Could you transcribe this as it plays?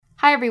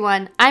Hi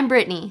everyone, I'm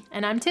Brittany.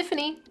 And I'm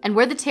Tiffany. And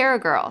we're the Terra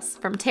Girls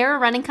from Terra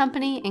Running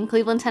Company in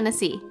Cleveland,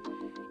 Tennessee.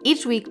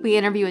 Each week we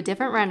interview a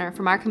different runner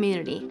from our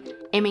community,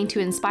 aiming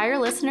to inspire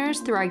listeners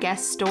through our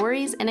guests'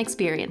 stories and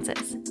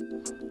experiences.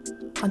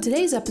 On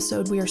today's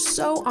episode, we are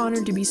so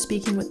honored to be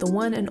speaking with the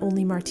one and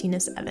only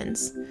Martinus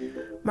Evans.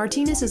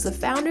 Martinus is the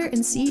founder and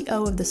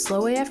CEO of the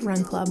Slow AF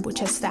Run Club, which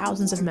has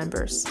thousands of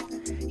members.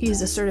 He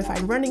is a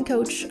certified running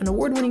coach, an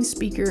award-winning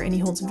speaker, and he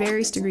holds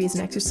various degrees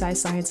in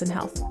exercise science and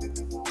health.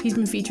 He's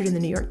been featured in the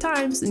New York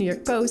Times, the New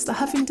York Post, the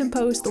Huffington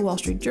Post, the Wall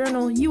Street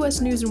Journal, U.S.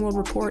 News and World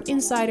Report,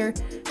 Insider,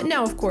 and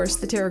now, of course,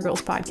 the Terra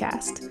Girls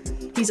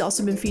Podcast. He's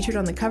also been featured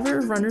on the cover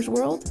of Runner's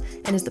World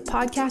and is the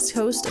podcast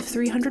host of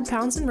 300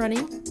 Pounds in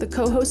Running, the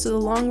co-host of The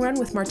Long Run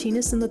with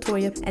Martinus and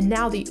Latoya, and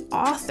now the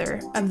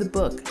author of the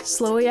book,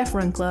 Slow AF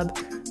Run Club,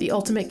 the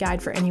ultimate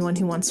guide for anyone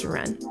who wants to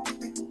run.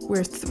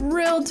 We're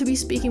thrilled to be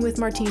speaking with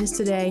Martinus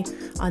today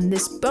on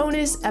this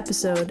bonus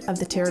episode of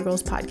the Terra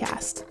Girls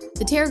Podcast.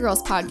 The Terra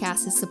Girls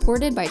Podcast is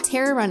supported by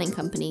Terra Running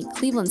Company,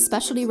 Cleveland's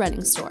specialty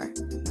running store.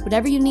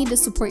 Whatever you need to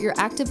support your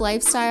active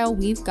lifestyle,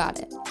 we've got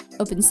it.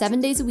 Open 7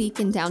 days a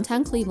week in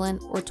downtown Cleveland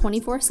or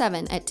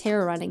 24/7 at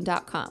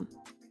terrarunning.com.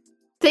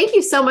 Thank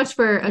you so much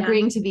for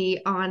agreeing to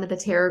be on the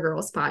Terra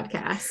Girls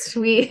Podcast.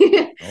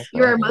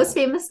 You're our most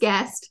famous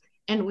guest,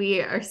 and we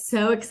are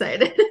so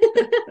excited.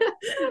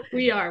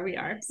 We are.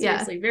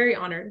 Seriously, very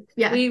honored.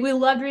 Yeah. We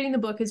loved reading the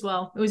book as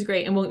well. It was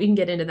great. And we can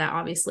get into that,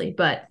 obviously.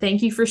 But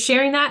thank you for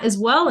sharing that as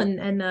well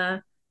and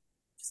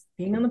just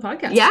being on the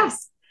podcast.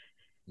 Yes.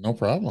 No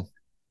problem.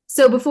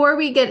 So before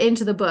we get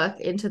into the book,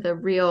 into the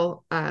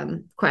real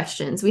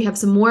questions, we have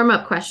some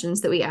warm-up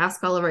questions that we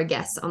ask all of our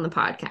guests on the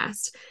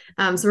podcast.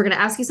 So we're going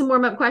to ask you some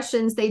warm-up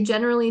questions. They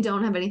generally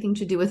don't have anything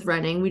to do with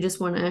running. We just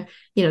want to,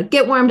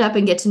 get warmed up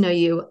and get to know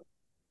you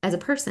as a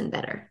person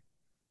better.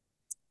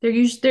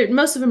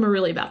 Most of them are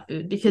really about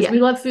food because we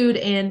love food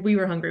and we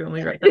were hungry when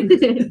we wrote them.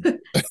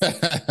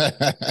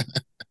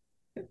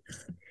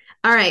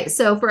 All right.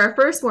 So for our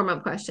first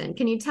warm-up question,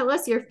 can you tell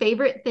us your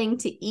favorite thing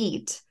to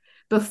eat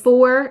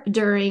before,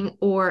 during,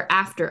 or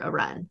after a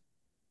run?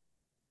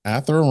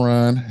 After a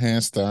run,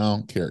 hands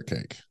down, carrot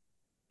cake.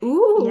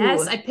 Ooh.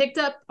 Yes, I picked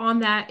up on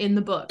that in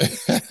the book.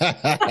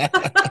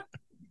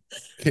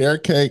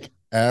 Carrot cake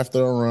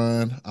after a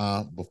run.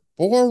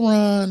 Before a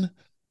run,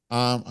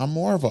 I'm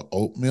more of an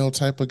oatmeal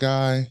type of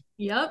guy.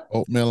 Yep.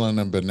 Oatmeal and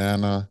a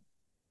banana.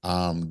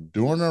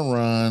 During a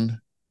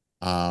run,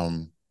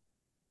 I'm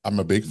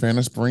a big fan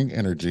of Spring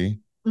Energy.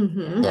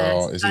 Mm-hmm.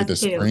 So it's either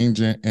Spring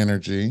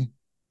Energy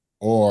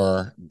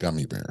or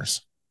gummy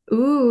bears.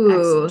 Ooh,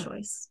 excellent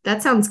choice.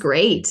 That sounds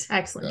great.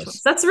 Excellent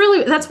choice. That's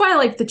why I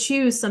like the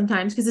chews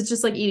sometimes, because it's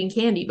just like eating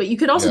candy, but you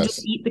could also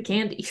just eat the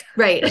candy.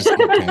 Right.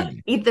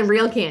 Candy. Eat the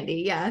real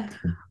candy. Yeah.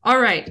 All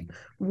right.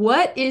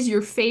 What is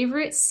your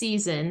favorite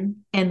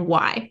season and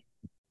why?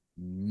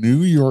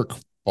 New York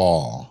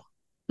fall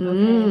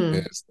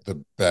Mm. is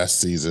the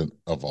best season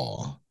of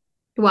all.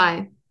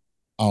 Why?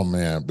 Oh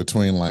man,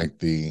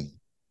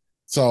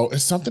 so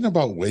it's something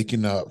about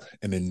waking up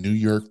in the New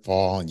York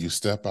fall and you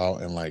step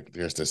out and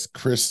there's this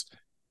crisp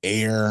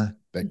air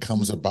that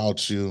comes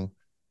about you.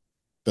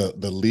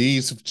 The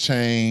leaves have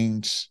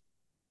changed.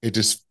 It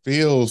just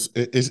feels,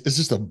 it's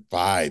just a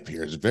vibe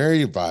here. It's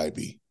very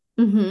vibey.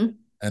 Mm-hmm.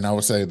 And I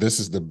would say this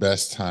is the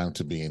best time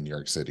to be in New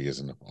York City is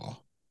in the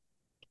fall.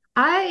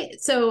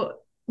 So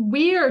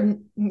we are,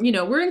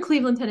 we're in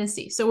Cleveland,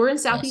 Tennessee. So we're in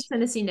Southeast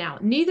Tennessee now.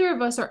 Neither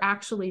of us are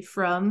actually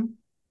from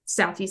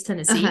Southeast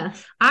Tennessee. Uh-huh.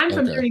 I'm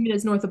from 30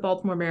 minutes north of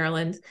Baltimore,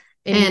 Maryland.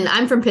 And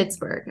I'm from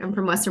Pittsburgh. I'm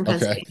from Western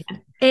Pennsylvania.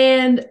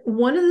 And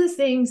one of the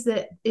things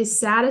that is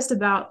saddest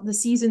about the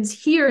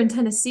seasons here in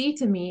Tennessee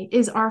to me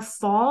is our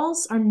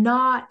falls are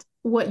not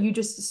what you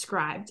just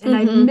described. And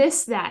I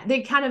miss that.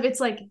 It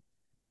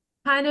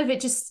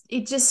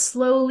just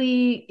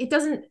slowly, it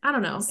doesn't, I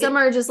don't know.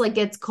 Summer just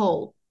gets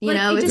cold,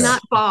 it's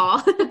not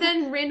fall. But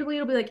then randomly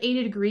it'll be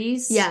 80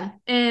 degrees. Yeah.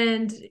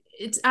 And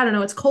it's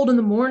cold in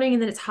the morning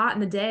and then it's hot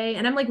in the day.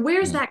 And I'm like,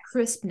 where's that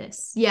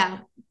crispness? Yeah.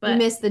 But we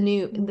miss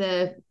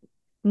the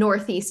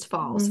Northeast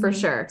falls for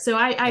sure. So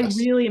I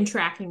really am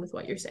tracking with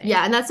what you're saying.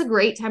 Yeah. And that's a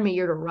great time of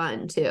year to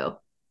run too.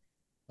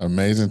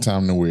 Amazing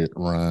time to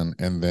run.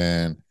 And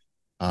then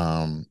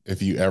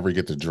if you ever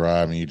get to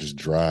drive and you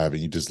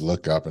just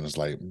look up and it's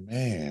like,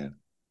 man,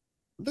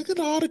 look at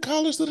all the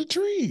colors of the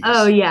trees.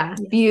 Oh yeah.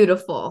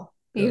 Beautiful.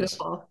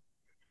 Beautiful.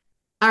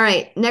 All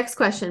right. Next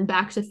question.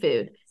 Back to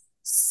food.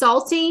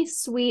 Salty,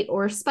 sweet,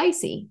 or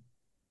spicy?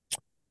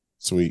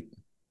 Sweet.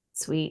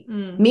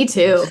 Me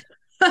too.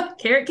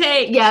 Carrot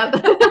cake.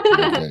 Yep.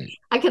 Okay.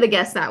 I could have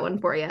guessed that one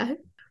for you.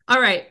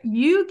 All right.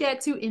 You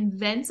get to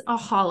invent a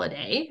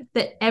holiday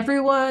that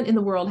everyone in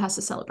the world has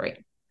to celebrate.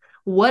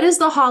 What is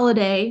the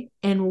holiday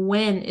and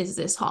when is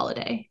this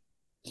holiday?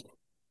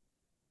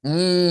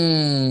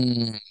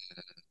 That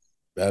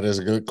is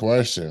a good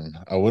question.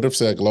 I would have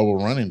said Global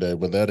Running Day,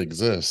 but that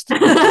exists.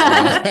 That's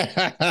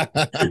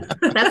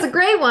a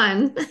great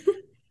one.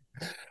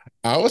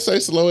 I would say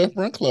Slow AF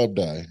Run Club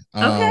Day.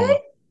 Okay.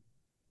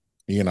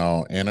 In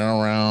and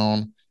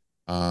around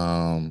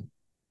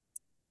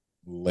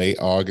late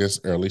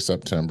August, early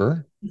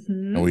September.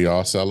 Mm-hmm. And we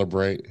all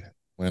celebrate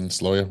when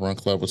Slow AF Run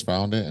Club was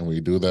founded. And we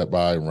do that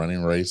by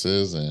running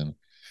races and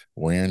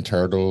wearing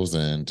turtles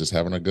and just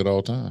having a good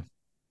old time.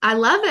 I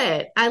love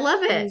it. I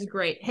love It it. is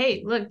great.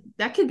 Hey, look,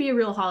 that could be a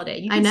real holiday.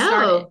 You I could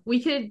start know. it.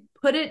 We could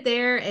put it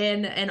there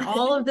and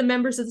all of the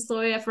members of the Slow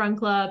AF Run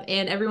Club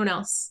and everyone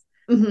else.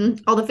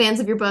 Mm-hmm. All the fans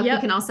of your book, Yep.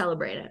 we can all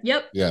celebrate it.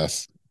 Yep.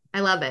 Yes. I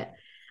love it.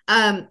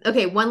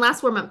 Okay, one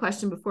last warm-up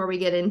question before we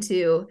get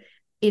into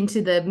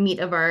the meat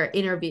of our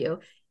interview.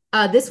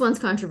 This one's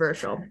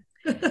controversial.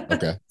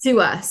 Okay. To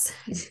us.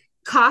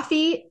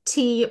 Coffee,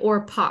 tea,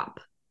 or pop?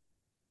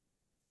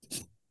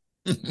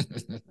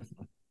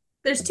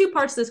 There's two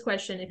parts to this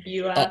question. If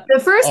you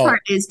The first part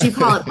is, do you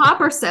call it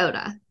pop or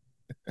soda?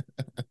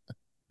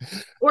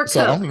 Or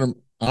So Coke?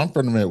 I'm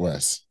from the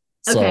Midwest.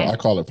 So Okay. I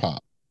call it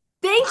pop.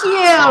 Thank you.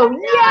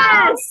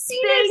 Yes.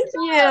 Thank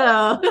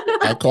you.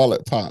 I call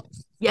it pop.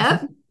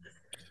 Yep.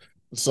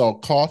 So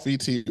coffee,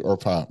 tea, or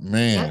pop,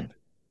 man.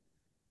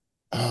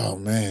 Oh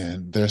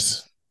man,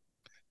 there's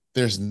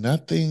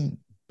nothing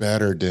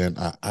better than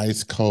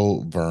ice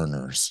cold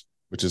Verner's,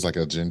 which is like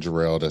a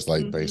ginger ale that's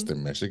like based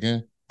in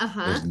Michigan.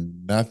 There's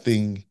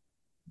nothing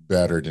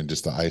better than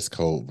just the ice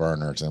cold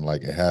Verner's, and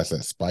like it has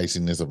that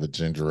spiciness of a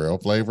ginger ale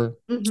flavor.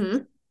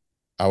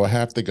 I would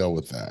have to go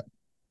with that.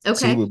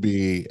 Okay. Tea would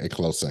be a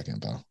close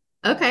second though.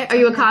 Okay. Are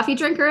you a coffee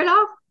drinker at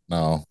all?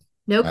 No.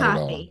 No not at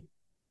all. coffee.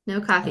 No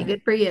coffee.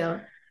 Good for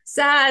you.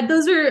 sad.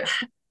 Those are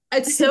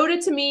it's soda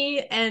to me,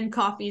 and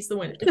coffee's the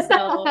winner.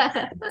 So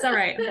it's all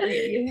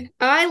right.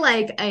 I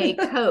like a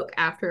Coke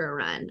after a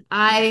run.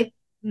 I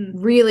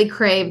really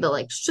crave the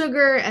like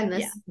sugar and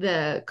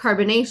the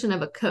carbonation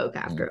of a Coke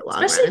after a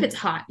long especially run. if it's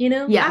hot, you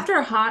know? Yeah. After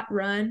a hot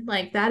run,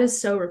 like that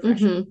is so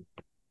refreshing.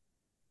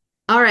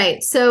 All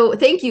right. So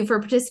thank you for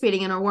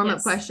participating in our warm-up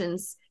Yes.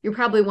 questions. You're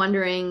probably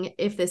wondering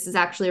if this is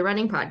actually a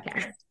running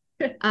podcast.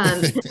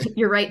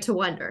 You're right to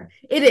wonder.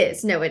 It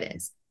is. No, it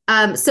is.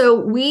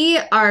 So we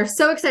are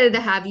so excited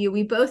to have you.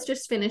 We both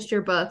just finished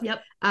your book.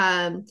 Yep.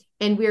 And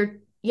we're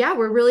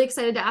really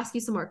excited to ask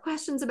you some more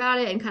questions about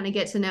it and kind of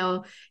get to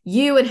know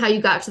you and how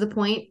you got to the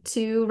point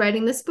to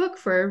writing this book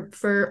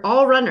for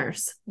all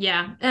runners.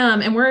 Yeah.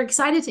 And we're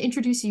excited to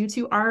introduce you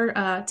to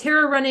our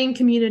Terra Running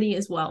community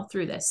as well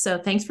through this. So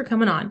thanks for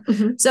coming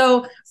on.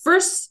 So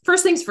first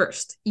things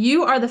first,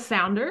 you are the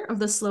founder of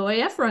the Slow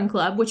AF Run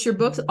Club, which your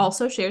book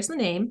also shares the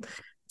name.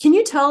 Can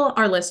you tell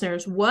our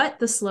listeners what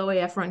the Slow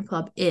AF Run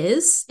Club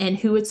is and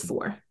who it's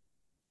for?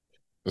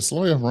 The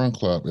Slow AF Run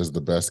Club is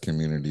the best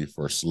community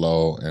for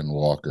slow and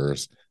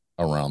walkers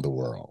around the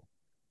world.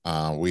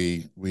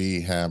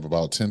 We have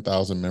about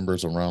 10,000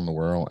 members around the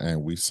world,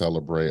 and we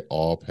celebrate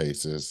all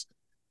paces.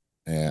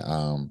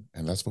 And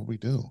that's what we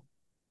do.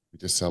 We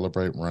just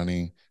celebrate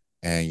running.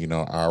 And, you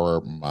know,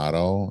 our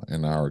motto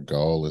and our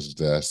goal is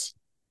just,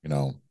 you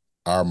know,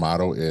 our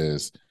motto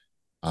is,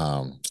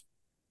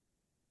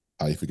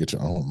 how you forget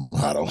your own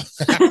motto.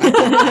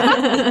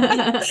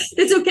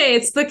 It's okay.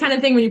 It's the kind of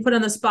thing when you put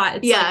on the spot.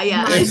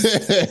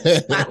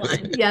 It's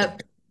Flatline.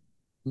 Yep.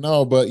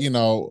 No, but you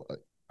know,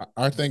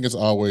 our thing is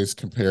always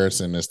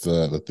comparison is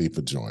the thief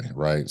of joy,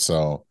 right?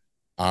 So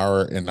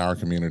in our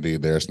community,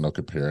 there's no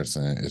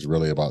comparison. It's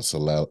really about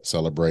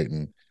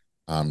celebrating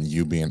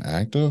you being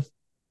active,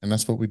 and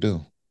that's what we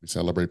do. We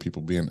celebrate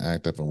people being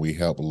active, and we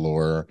help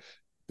lower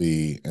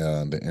the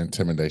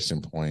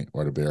intimidation point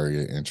or the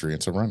barrier entry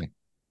into running.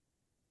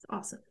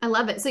 Awesome. I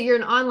love it. So you're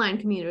an online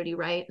community,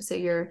 right? So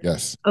you're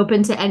Yes,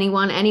 open to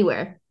anyone,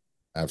 anywhere.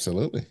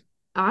 absolutely.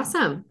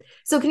 Awesome.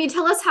 So can you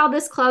tell us how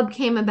this club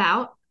came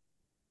about?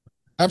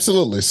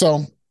 Absolutely.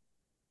 So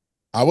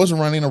I was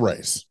running a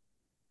race,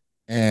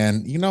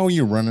 and you know,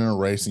 you're running a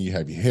race and you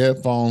have your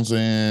headphones in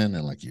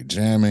and like you're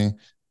jamming.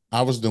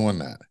 I was doing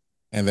that.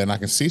 And then I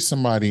can see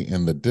somebody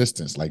in the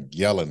distance, like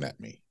yelling at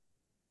me.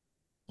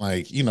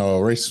 Like, you know,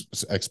 a race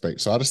expect.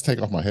 So I just take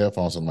off my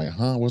headphones. I'm like,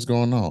 what's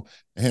going on?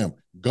 And him,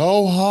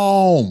 go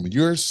home.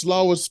 You're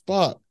slow as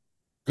fuck.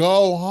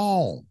 Go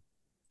home.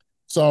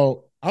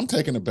 So I'm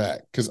taking it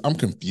back because I'm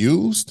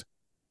confused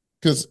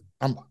because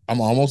I'm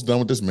almost done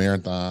with this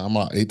marathon. I'm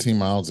about 18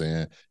 miles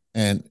in,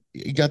 and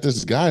you got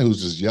this guy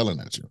who's just yelling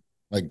at you.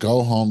 Like,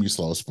 go home, you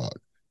slow as fuck.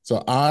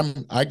 So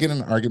I get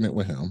in an argument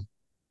with him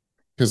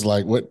because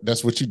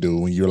that's what you do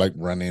when you're like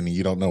running and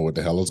you don't know what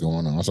the hell is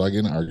going on. So I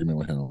get in an argument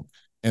with him.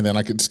 And then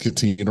I could just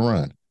continue to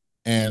run.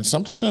 And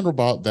something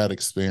about that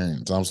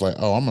experience, I was like,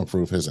 I'm going to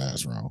prove his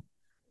ass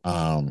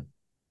wrong.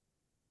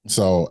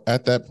 So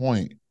at that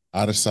point,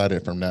 I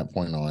decided from that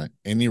point on,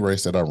 any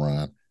race that I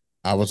run,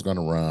 I was going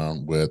to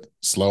run with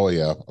Slow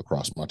AF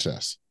across my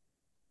chest.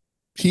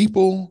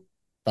 People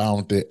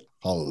found it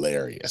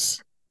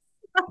hilarious.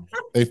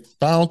 They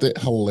found it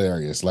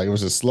hilarious. Like, it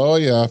was a Slow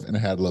AF and it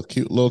had a little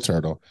cute little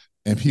turtle,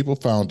 and people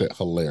found it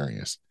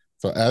hilarious.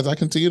 So as I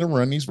continue to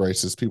run these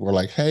races, people are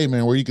like, hey,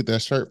 man, where you get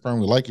that shirt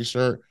from? We like your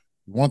shirt.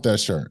 We want that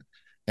shirt.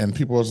 And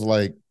people was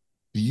like,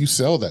 do you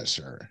sell that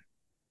shirt?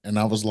 And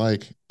I was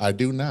like, I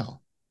do now.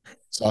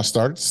 So I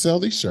started to sell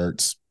these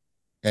shirts,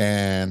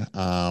 and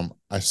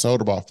I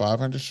sold about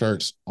 500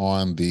 shirts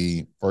on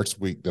the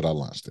first week that I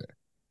launched it.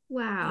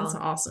 Wow. That's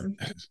awesome.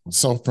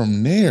 So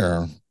from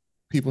there,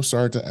 people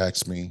started to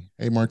ask me,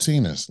 hey,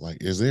 Martinus, like,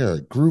 is there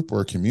a group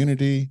or a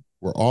community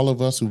where all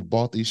of us who've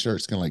bought these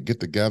shirts can like get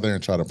together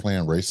and try to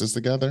plan races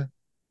together?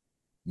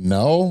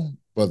 No,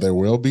 but there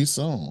will be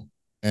soon.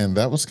 And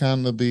that was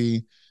kind of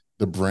the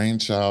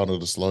brainchild of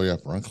the Slow AF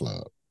Run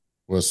Club.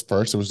 Was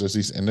first, it was just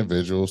these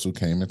individuals who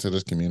came into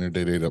this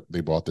community.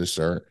 They bought this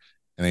shirt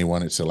and they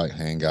wanted to like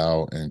hang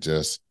out and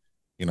just,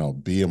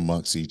 be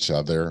amongst each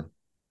other.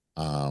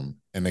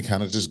 And they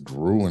kind of just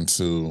grew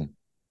into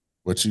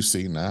what you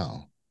see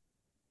now.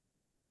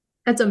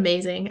 That's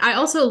amazing. I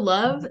also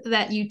love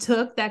that you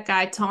took that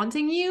guy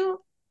taunting you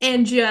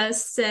and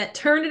just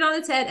turned it on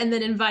its head and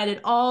then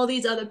invited all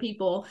these other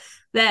people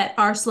that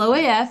are slow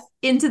AF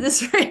into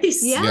this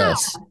race. Yeah.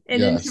 Yes.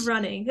 And into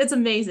running. It's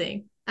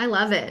amazing. I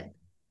love it.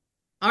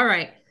 All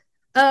right.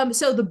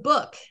 So the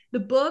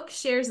book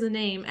shares the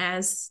name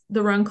as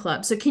the Run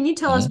Club. So can you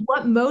tell us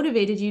what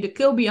motivated you to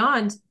go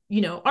beyond,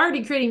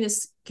 already creating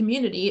this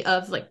community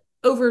of like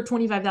over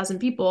 25,000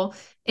 people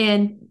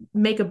and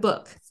make a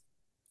book?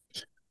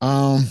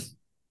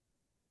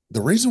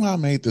 The reason why I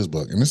made this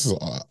book, and this is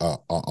an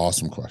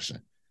awesome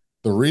question.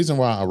 The reason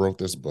why I wrote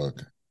this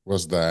book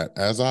was that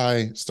as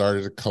I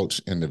started to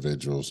coach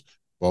individuals,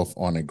 both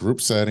on a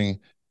group setting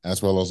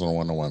as well as on a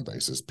one-on-one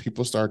basis,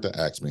 people start to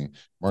ask me,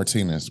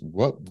 Martinus,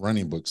 what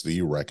running books do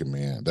you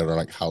recommend that are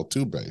like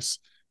how-to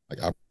based?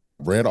 Like I've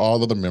read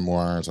all of the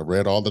memoirs, I've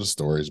read all of the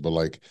stories, but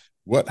like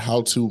what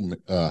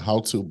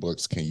how-to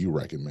books can you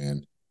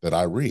recommend that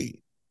I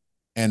read?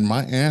 And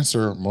my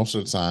answer most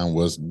of the time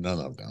was none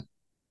of them.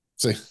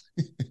 So,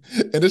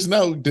 and it's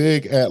no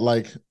dig at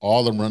like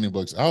all the running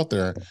books out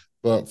there,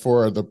 but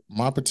for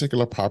my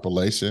particular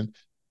population,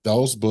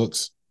 those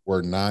books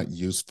were not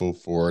useful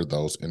for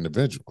those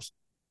individuals.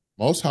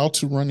 Most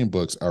how-to running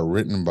books are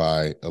written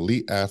by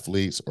elite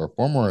athletes or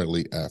former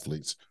elite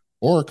athletes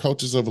or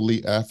coaches of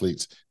elite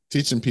athletes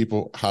teaching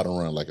people how to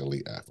run like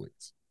elite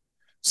athletes.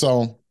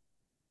 So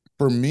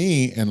for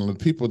me and the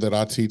people that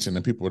I teach and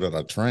the people that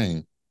I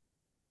train,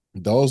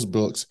 those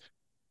books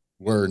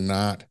were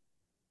not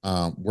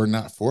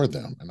for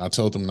them. And I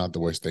told them not to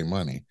waste their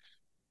money.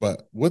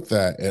 But with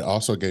that, it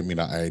also gave me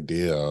the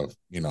idea of,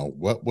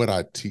 what would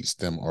I teach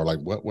them or like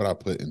what would I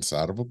put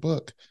inside of a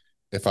book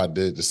if I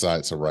did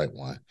decide to write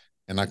one?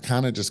 And I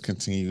kind of just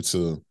continue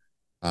to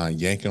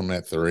yank on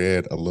that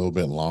thread a little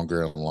bit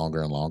longer and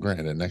longer and longer.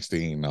 And the next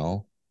thing you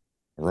know,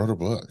 I wrote a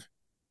book.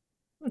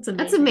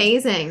 That's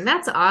amazing.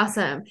 That's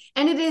awesome.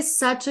 And it is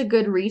such a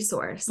good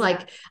resource. Yeah.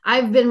 Like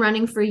I've been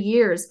running for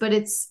years, but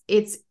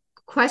it's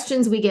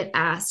questions we get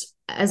asked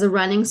as a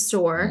running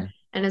store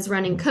and as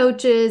running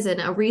coaches and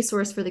a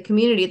resource for the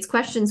community. It's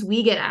questions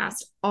we get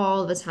asked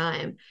all the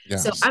time.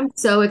 Yes. So I'm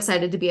so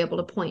excited to be able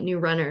to point new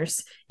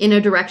runners in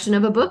a direction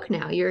of a book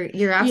now.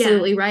 You're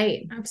absolutely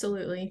right.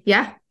 Absolutely.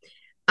 Yeah.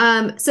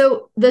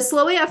 So the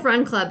Slow AF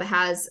Run Club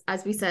has,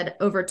 as we said,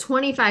 over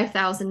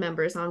 25,000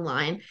 members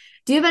online.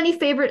 Do you have any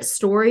favorite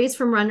stories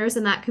from runners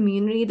in that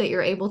community that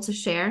you're able to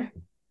share?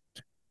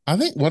 I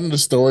think one of the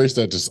stories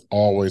that just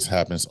always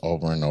happens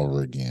over and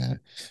over again,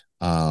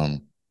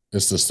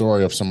 it's the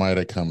story of somebody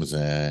that comes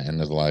in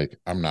and is like,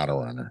 I'm not a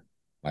runner.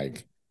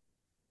 Like,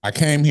 I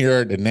came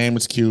here, the name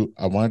is cute.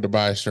 I wanted to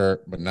buy a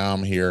shirt, but now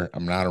I'm here.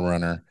 I'm not a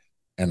runner,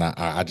 and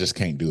I just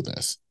can't do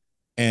this.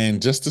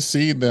 And just to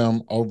see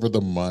them over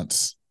the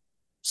months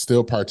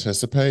still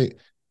participate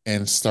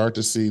and start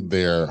to see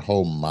their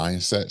whole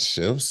mindset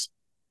shifts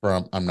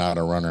from I'm not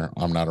a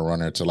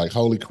runner to like,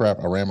 holy crap,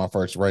 I ran my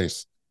first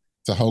race,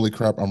 to holy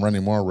crap, I'm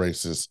running more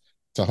races,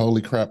 to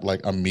holy crap,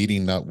 like I'm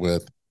meeting up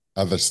with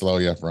other Slow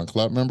AF Run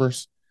Club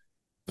members.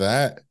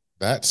 That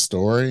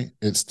story,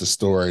 it's the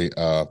story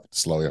of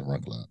Slow AF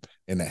Run Club.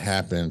 And it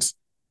happens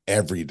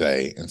every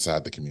day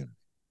inside the community.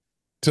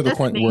 To the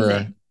point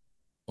where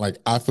like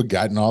I've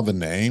forgotten all the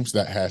names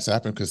that has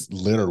happened because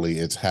literally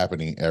it's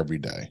happening every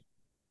day.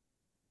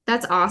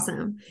 That's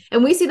awesome.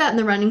 And we see that in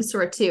the running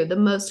store too. The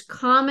most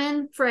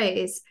common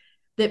phrase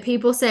that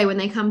people say when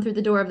they come through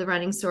the door of the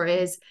running store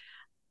is,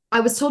 I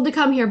was told to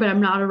come here, but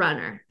I'm not a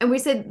runner. And we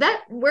said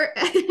that's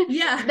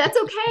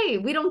okay.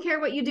 We don't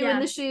care what you do in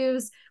the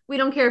shoes. We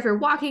don't care if you're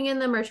walking in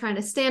them or trying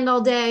to stand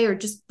all day or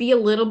just be a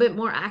little bit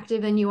more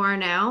active than you are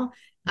now.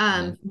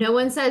 No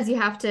one says you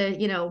have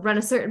to, run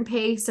a certain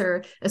pace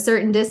or a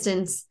certain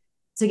distance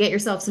to get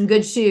yourself some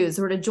good shoes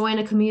or to join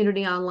a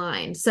community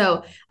online.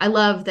 So I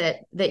love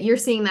that you're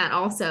seeing that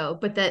also,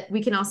 but that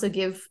we can also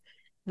give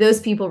those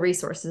people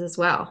resources as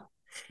well.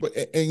 But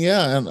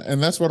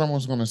and that's what I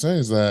was going to say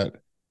is that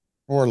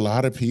for a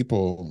lot of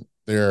people,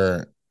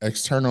 their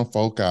external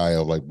foci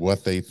of like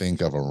what they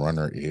think of a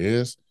runner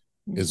is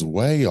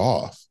way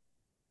off.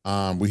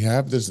 We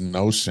have this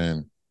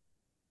notion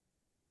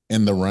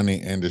in the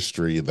running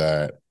industry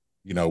that,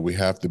 we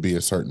have to be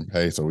a certain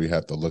pace or we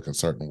have to look a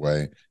certain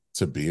way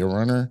to be a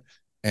runner.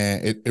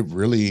 And it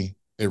really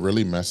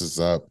messes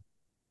up,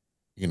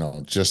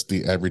 just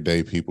the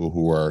everyday people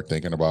who are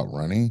thinking about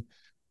running.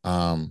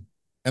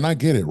 And I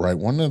get it, right?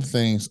 One of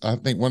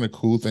the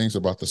cool things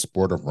about the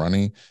sport of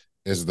running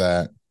is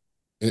that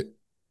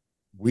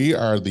we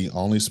are the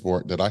only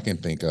sport that I can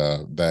think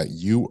of that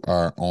you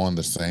are on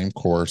the same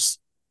course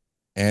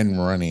and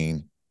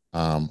running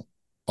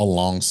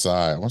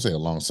alongside, I won't say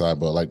alongside,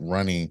 but like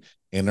running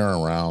in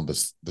or around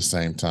the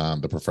same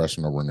time the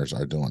professional runners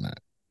are doing that.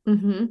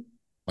 Mm-hmm.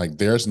 Like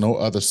there's no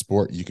other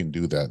sport you can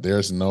do that.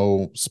 There's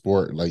no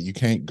sport, like you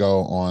can't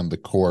go on the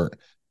court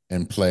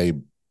and play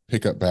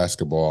pickup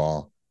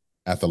basketball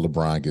after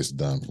LeBron gets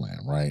done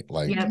playing, right?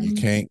 Like Yep. you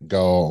can't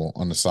go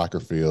on the soccer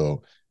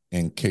field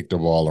and kick the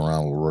ball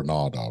around with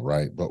Ronaldo,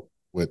 right? But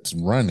with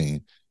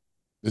running,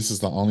 this is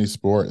the only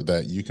sport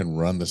that you can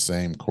run the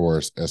same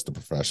course as the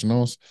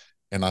professionals.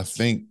 And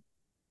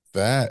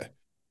that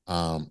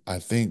I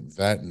think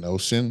that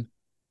notion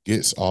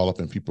gets all up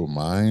in people's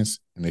minds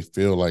and they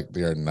feel like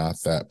they're not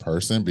that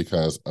person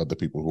because of the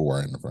people who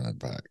are in the front of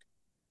the pack.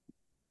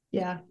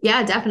 Yeah.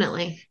 Yeah,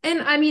 definitely.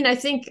 And I mean, I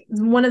think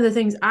one of the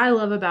things I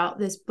love about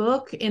this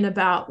book and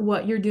about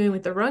what you're doing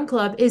with the Run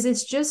Club is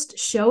it's just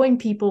showing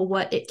people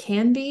what it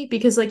can be.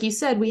 Because like you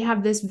said, we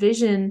have this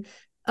vision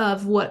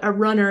of what a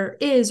runner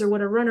is or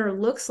what a runner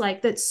looks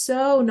like that's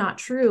so not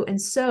true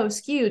and so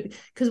skewed.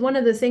 Because one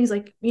of the things,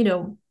 like, you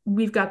know,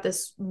 we've got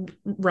this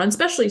run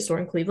specialty store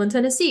in Cleveland,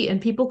 Tennessee, and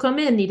people come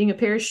in needing a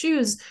pair of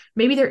shoes.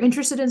 Maybe they're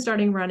interested in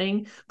starting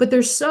running, but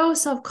they're so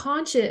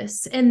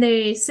self-conscious and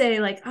they say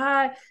like,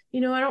 you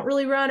know, I don't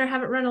really run or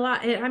haven't run a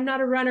lot. I'm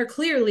not a runner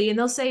clearly. And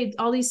they'll say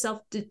all these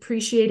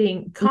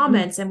self-depreciating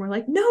comments. And we're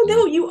like,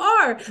 no, you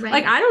are. Right.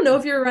 Like, I don't know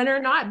if you're a runner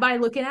or not by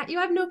looking at you.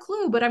 I have no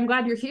clue, but I'm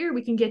glad you're here.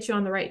 We can get you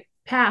on the right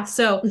path.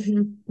 So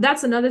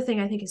that's another thing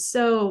I think is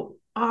so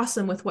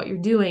awesome with what you're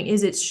doing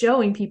is it's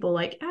showing people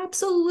like,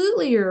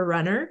 absolutely, you're a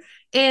runner.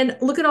 And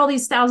look at all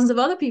these thousands of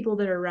other people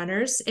that are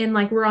runners. And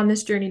like, we're on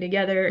this journey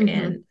together.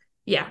 And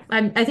yeah,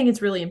 I think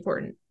it's really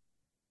important.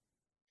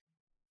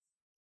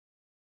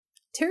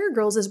 Terra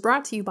Girls is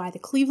brought to you by the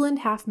Cleveland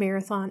Half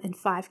Marathon and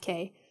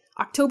 5K,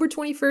 October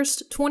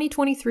 21st,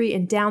 2023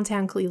 in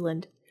downtown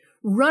Cleveland.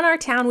 Run our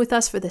town with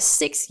us for the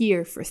 6th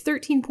year for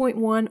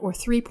 13.1 or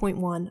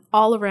 3.1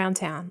 all around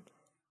town.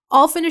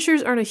 All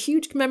finishers earn a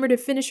huge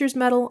commemorative finishers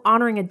medal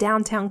honoring a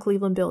downtown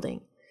Cleveland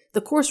building.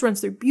 The course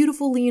runs through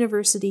beautiful Lee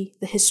University,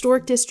 the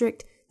Historic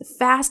District, the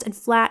fast and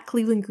flat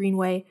Cleveland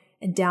Greenway,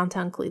 and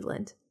downtown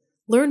Cleveland.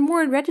 Learn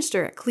more and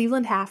register at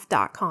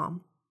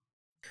clevelandhalf.com.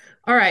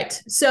 All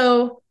right,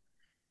 so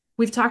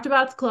we've talked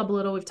about the club a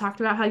little. We've talked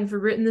about how you've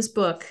written this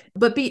book.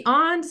 But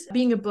beyond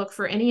being a book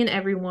for any and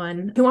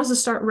everyone who wants to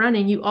start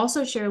running, you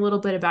also share a little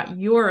bit about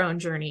your own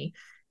journey.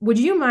 Would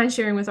you mind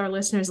sharing with our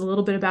listeners a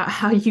little bit about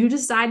how you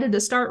decided to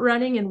start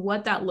running and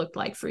what that looked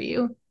like for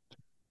you?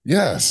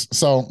 Yes.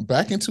 So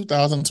back in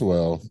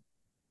 2012,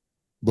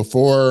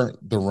 before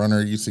the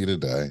runner you see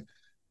today,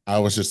 I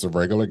was just a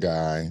regular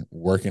guy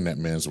working at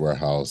Men's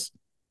Warehouse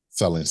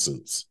selling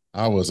suits.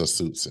 I was a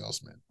suit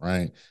salesman,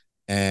 right?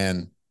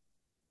 And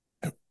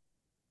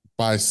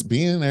by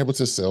being able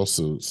to sell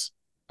suits,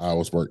 I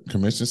was working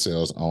commission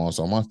sales almost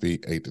on my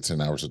feet 8 to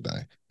 10 hours a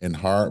day in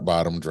hard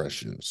bottom dress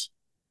shoes.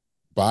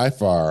 By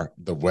far,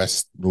 the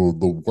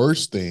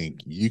worst thing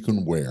you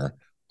can wear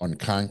on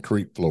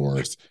concrete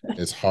floors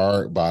is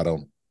hard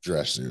bottom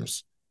dress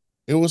shoes.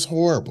 It was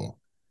horrible.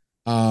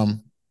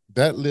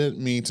 That led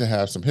me to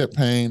have some hip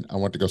pain. I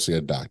went to go see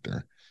a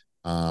doctor.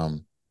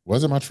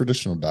 Wasn't my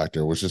traditional doctor.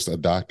 It was just a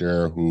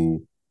doctor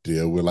who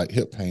deal with like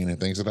hip pain and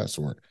things of that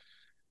sort.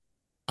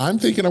 I'm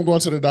thinking I'm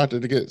going to the doctor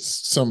to get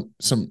some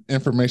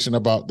information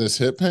about this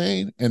hip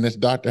pain, and this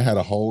doctor had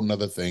a whole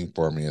nother thing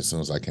for me as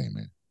soon as I came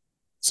in.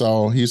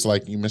 So he's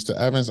like, "You, Mr.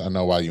 Evans, I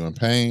know why you're in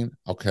pain."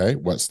 Okay,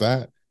 what's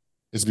that?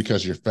 It's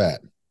because you're fat.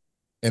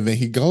 And then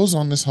he goes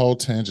on this whole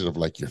tangent of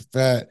like, you're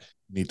fat,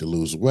 you need to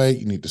lose weight,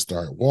 you need to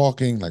start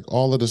walking, like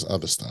all of this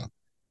other stuff.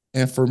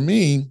 And for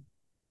me,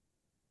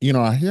 you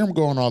know, I hear him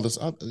going all this,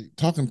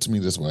 talking to me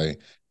this way,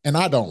 and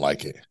I don't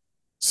like it.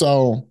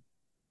 So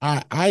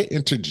I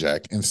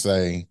interject and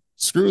say,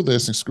 screw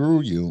this and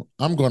screw you.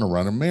 I'm going to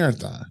run a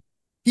marathon.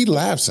 He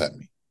laughs at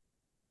me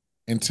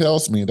and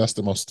tells me that's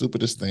the most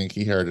stupidest thing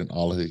he heard in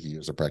all of his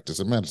years of practice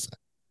of medicine.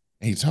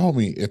 And he told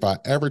me if I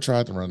ever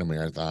tried to run a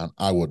marathon,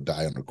 I would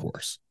die on the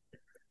course.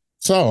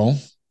 So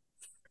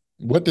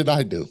what did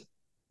I do?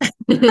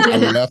 I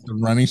left the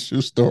running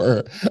shoe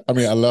store. I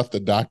left the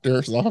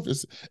doctor's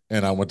office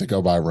and I went to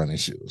go buy running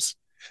shoes.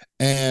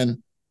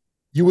 And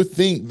you would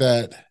think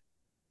that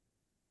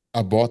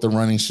I bought the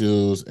running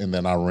shoes and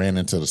then I ran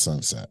into the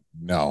sunset.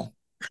 No,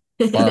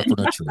 far from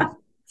the truth.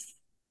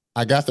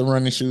 I got the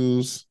running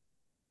shoes.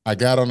 I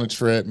got on the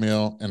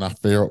treadmill and I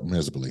failed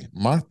miserably.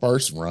 My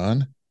first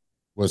run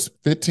was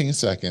 15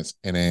 seconds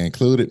and it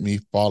included me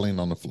falling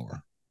on the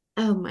floor.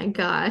 Oh my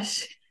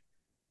gosh.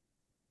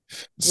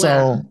 So,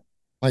 wow.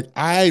 Like,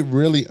 I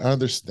really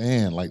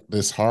understand like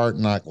this hard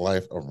knock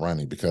life of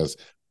running because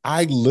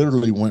I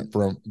literally went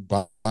from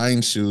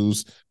buying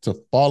shoes to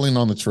falling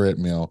on the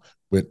treadmill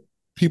with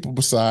people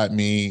beside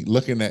me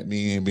looking at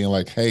me and being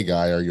like, "Hey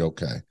guy, are you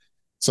okay?"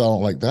 So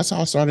like, that's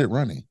how I started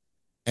running.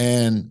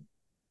 And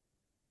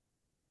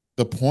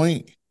the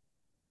point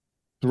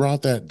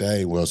throughout that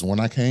day was when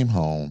I came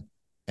home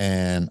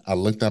and I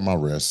looked at my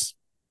wrist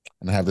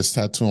and I have this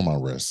tattoo on my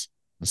wrist.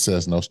 It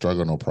says no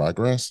struggle, no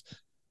progress.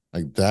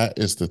 Like that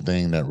is the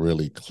thing that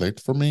really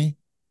clicked for me.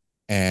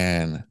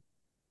 And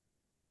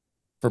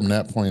from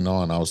that point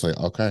on, I was like,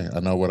 okay, I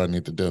know what I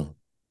need to do.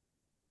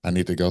 I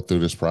need to go through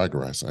this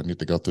progress. I need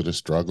to go through this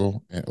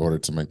struggle in order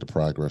to make the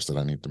progress that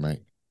I need to make.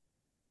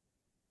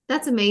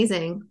 That's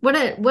amazing. What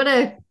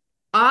a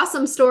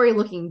awesome story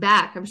looking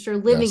back. I'm sure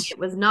living it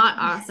was not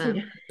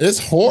awesome. It's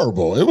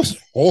horrible. It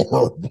was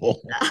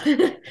horrible.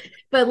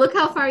 But look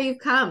how far you've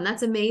come.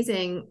 That's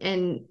amazing.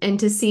 And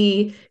to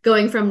see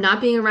going from not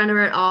being a runner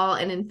at all,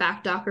 and in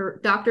fact,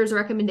 doctor's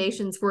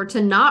recommendations were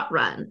to not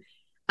run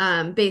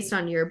based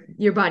on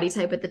your body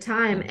type at the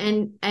time.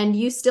 And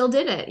you still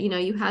did it. You know,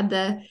 you had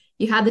the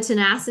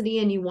tenacity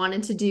and you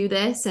wanted to do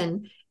this,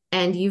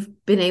 and you've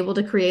been able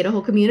to create a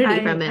whole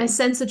community from it. I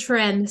sense a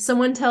trend.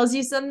 Someone tells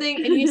you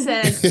something and you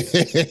said,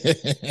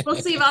 we'll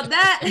see about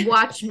that.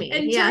 Watch me.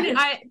 And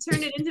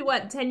turn it into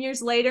what, 10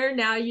 years later?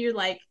 Now you're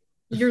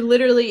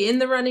literally in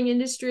the running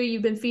industry.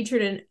 You've been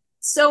featured in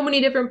so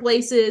many different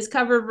places,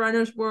 cover of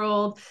Runner's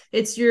World.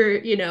 It's your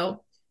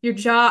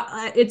job.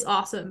 It's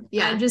awesome.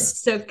 Yeah.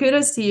 So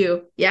kudos to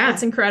you. Yeah.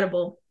 That's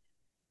incredible.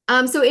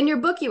 So in your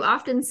book, you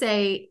often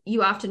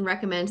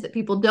recommend that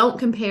people don't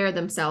compare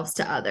themselves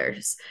to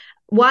others.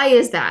 Why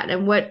is that?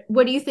 And what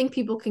do you think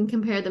people can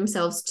compare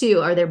themselves to?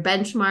 Are there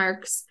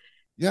benchmarks?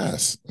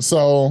 Yes.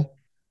 So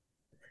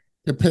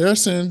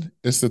comparison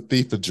is the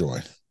thief of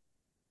joy.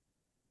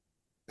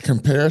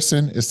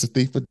 Comparison is the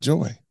thief of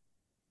joy.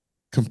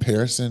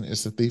 Comparison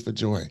is the thief of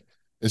joy.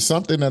 It's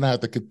something that I have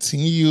to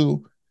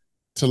continue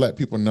to let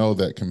people know,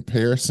 that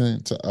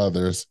comparison to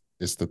others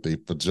is the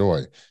thief of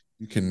joy.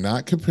 You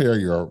cannot compare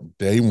your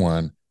day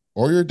one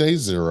or your day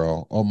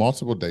zero or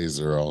multiple day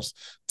zeros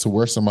to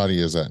where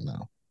somebody is at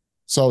now.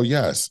 So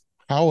yes,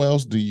 how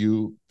else do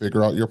you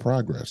figure out your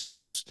progress?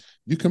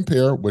 You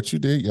compare what you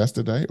did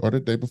yesterday or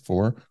the day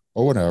before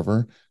or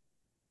whatever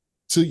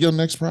to your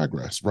next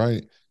progress,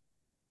 right?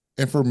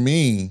 And for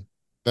me,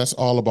 that's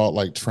all about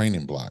like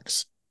training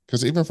blocks.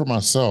 Because even for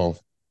myself,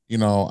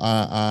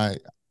 I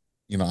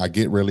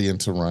get really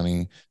into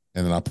running,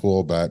 and then I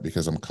pull back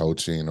because I'm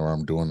coaching or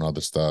I'm doing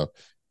other stuff.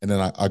 And then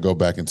I go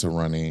back into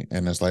running,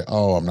 and it's like,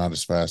 oh, I'm not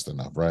as fast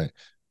enough, right?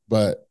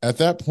 But at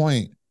that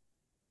point,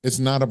 it's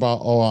not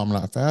about, oh, I'm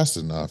not fast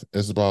enough.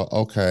 It's about,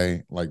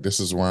 okay, like this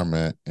is where I'm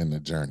at in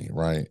the journey,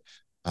 right?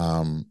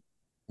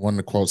 One of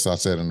the quotes I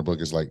said in the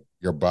book is like,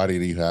 your body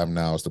that you have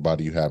now is the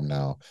body you have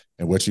now.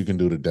 And what you can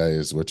do today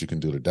is what you can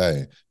do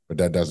today. But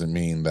that doesn't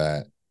mean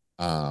that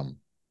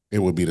it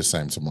will be the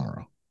same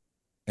tomorrow.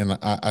 And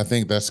I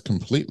think that's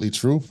completely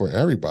true for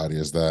everybody,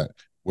 is that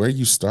where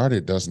you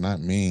started does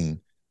not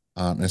mean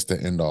it's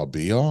the end all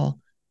be all.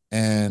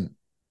 And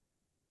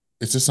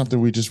it's just something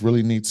we just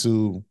really need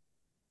to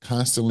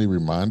constantly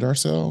remind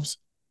ourselves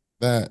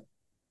that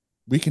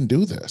we can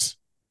do this.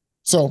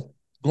 So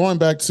going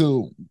back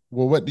to,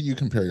 well, what do you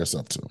compare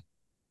yourself to?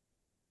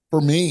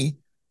 For me,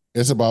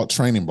 it's about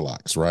training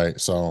blocks, right?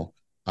 So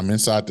I'm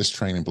inside this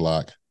training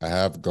block. I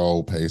have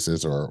goal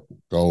paces or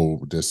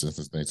goal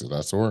distances, things of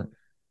that sort.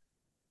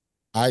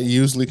 I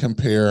usually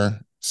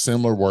compare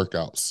similar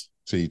workouts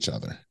to each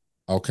other.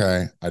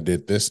 Okay, I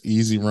did this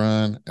easy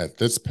run at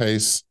this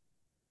pace.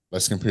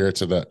 Let's compare it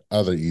to the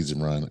other easy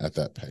run at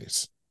that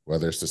pace.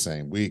 Whether it's the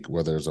same week,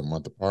 whether it's a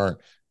month apart,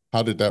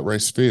 how did that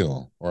race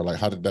feel? Or like,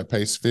 how did that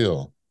pace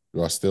feel?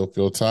 Do I still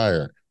feel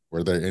tired?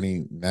 Were there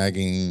any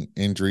nagging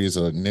injuries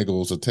or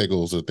niggles or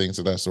tiggles or things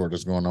of that sort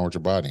that's going on with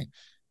your body?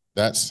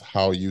 That's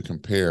how you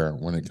compare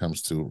when it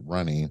comes to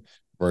running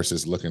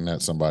versus looking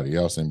at somebody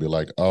else and be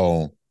like,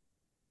 oh,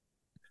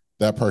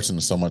 that person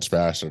is so much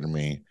faster than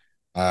me.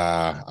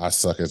 I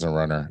suck as a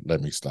runner.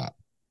 Let me stop.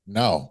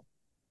 No,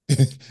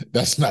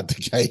 that's not the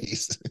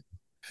case.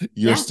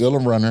 You're still a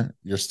runner.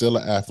 You're still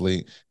an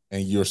athlete,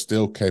 and you're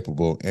still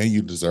capable, and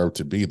you deserve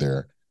to be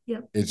there.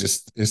 Yep.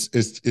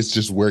 It's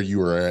just where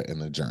you are at in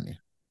the journey.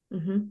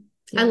 Mm-hmm.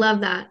 Yeah. I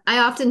love that. I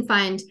often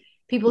find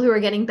people who are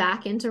getting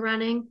back into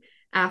running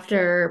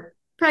after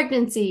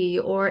pregnancy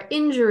or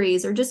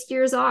injuries or just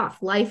years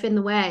off, life in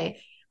the way,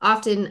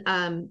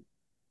 often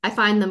I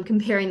find them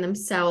comparing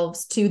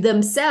themselves to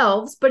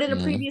themselves, but in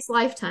a previous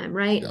lifetime,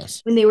 right?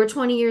 Yes. When they were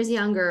 20 years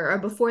younger or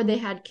before they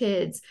had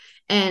kids.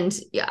 And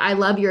I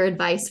love your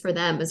advice for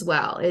them as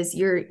well, is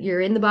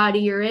you're in the body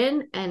you're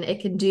in, and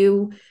it can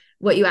do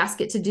what you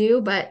ask it to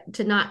do, but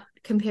to not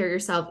compare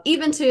yourself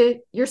even to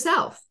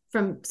yourself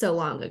from so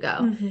long ago.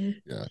 Mm-hmm.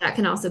 Yeah. That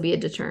can also be a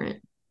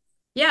deterrent.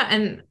 Yeah.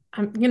 And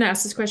I'm going to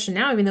ask this question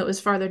now, even though it was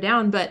farther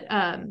down, but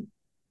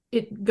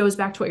it goes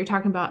back to what you're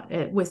talking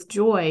about with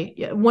joy.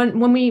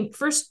 When we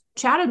first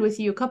chatted with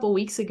you a couple of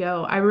weeks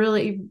ago, I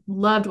really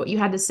loved what you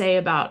had to say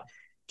about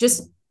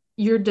just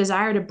your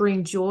desire to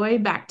bring joy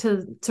back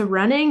to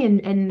running.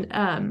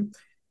 And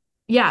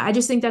I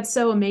just think that's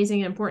so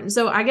amazing and important.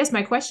 So I guess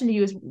my question to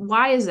you is,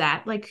 why is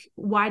that? Like,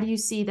 why do you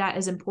see that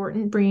as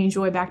important, bringing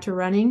joy back to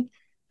running?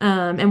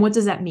 And what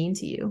does that mean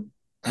to you?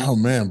 Oh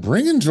man,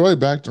 bringing joy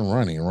back to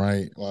running,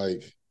 right?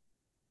 Like,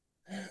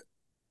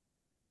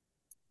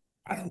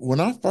 when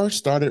I first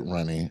started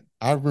running,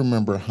 I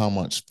remember how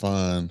much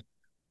fun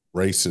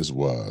races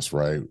was,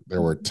 right?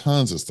 There were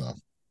tons of stuff.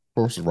 Of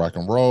course, the rock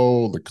and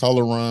roll, the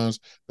color runs.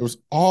 There was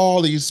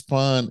all these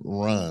fun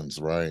runs,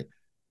 right?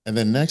 And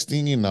then next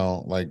thing you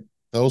know, like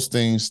those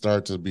things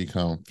start to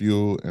become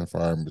few and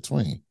far in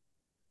between.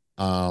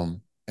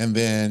 And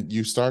then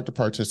you start to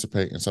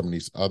participate in some of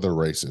these other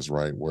races,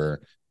 right? Where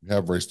you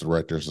have race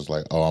directors, it's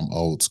like, oh, I'm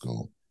old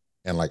school.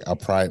 And like I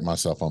pride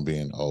myself on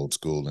being old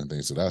school and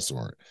things of that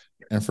sort.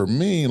 And for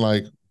me,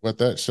 like what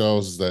that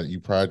shows is that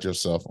you pride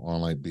yourself on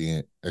like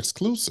being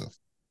exclusive,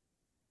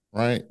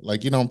 right?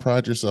 Like you don't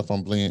pride yourself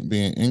on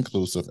being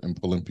inclusive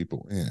and pulling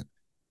people in.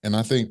 And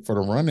I think for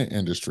the running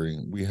industry,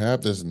 we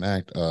have this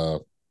knack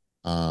of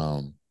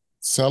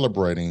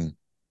celebrating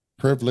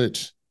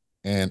privilege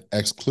and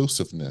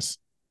exclusiveness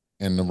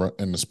in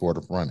the sport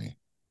of running,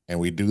 and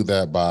we do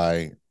that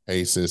by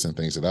paces and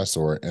things of that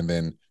sort, and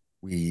then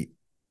we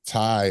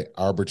tie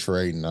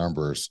arbitrary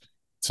numbers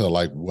to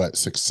like what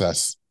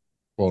success,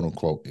 quote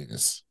unquote,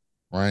 is,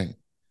 right?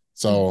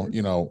 So,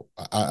 you know,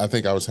 I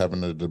think I was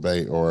having a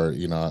debate, or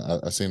you know,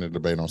 I seen a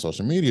debate on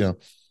social media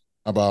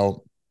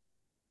about,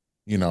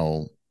 you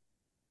know,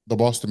 the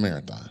Boston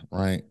Marathon,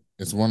 right?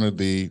 It's one of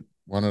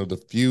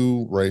the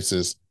few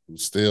races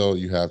still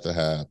you have to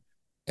have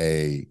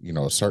a, you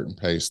know, a certain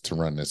pace to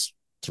run this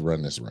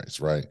race,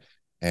 right?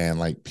 And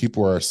like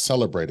people are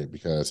celebrated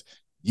because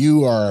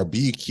you are a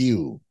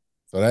BQ,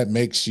 so that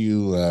makes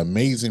you an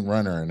amazing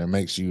runner, and it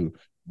makes you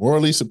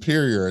morally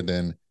superior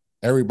than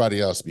everybody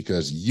else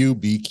because you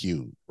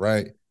BQ,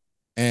 right?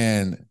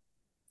 And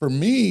for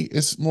me,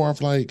 it's more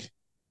of like,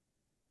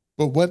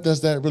 but what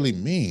does that really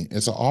mean?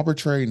 It's an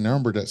arbitrary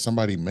number that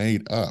somebody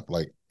made up.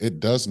 Like it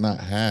does not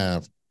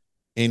have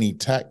any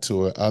tact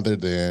to it other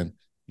than,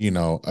 you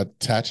know,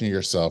 attaching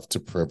yourself to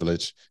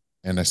privilege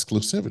and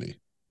exclusivity.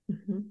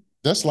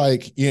 That's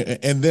like, yeah,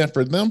 and then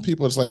for them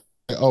people, it's like,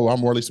 oh, I'm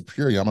morally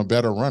superior. I'm a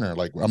better runner.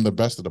 Like I'm the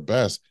best of the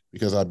best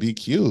because I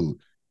BQ.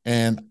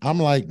 And I'm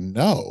like,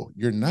 no,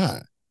 you're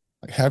not.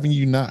 Like, haven't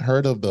you not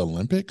heard of the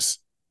Olympics?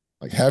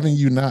 Like, haven't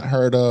you not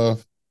heard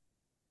of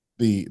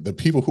the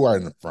people who are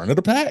in the front of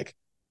the pack?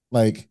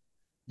 Like,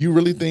 you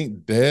really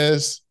think Des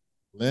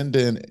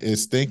Linden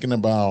is thinking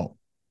about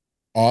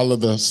all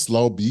of the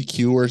slow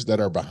BQers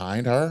that are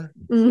behind her?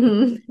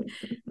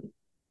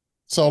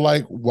 So,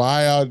 like,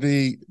 why are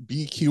the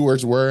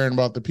BQers worrying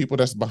about the people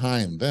that's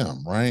behind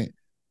them, right?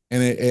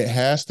 And it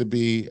has to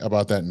be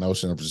about that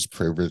notion of just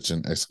privilege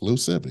and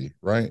exclusivity,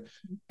 right?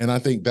 And I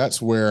think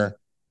that's where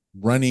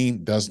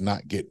running does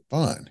not get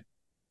fun.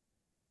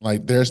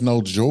 Like, there's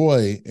no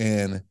joy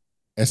in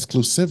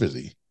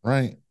exclusivity,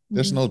 right?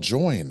 There's no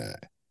joy in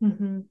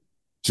that.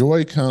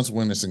 Joy comes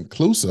when it's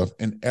inclusive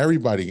and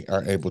everybody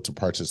are able to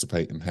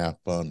participate and have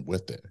fun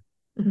with it.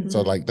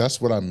 So, like, that's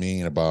what I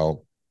mean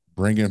about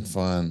bringing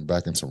fun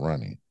back into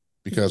running.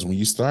 Because when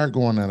you start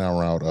going down that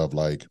route of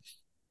like,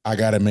 I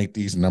got to make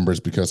these numbers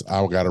because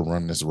I got to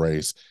run this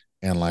race,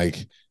 and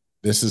like,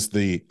 this is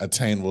the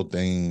attainable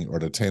thing or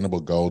the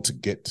attainable goal to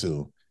get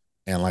to.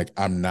 And like,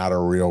 I'm not a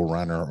real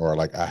runner, or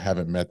like, I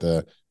haven't met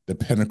the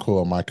pinnacle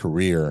of my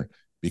career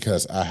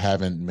because I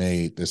haven't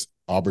made this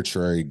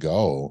arbitrary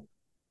goal.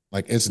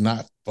 Like, it's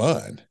not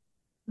fun.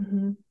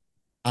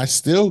 I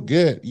still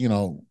get, you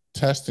know,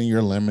 testing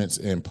your limits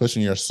and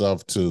pushing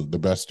yourself to the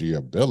best of your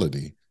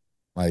ability.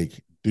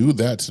 Like, do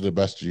that to the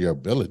best of your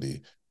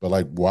ability. But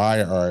like,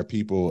 why are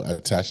people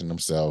attaching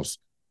themselves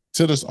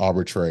to this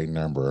arbitrary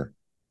number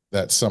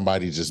that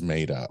somebody just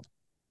made up?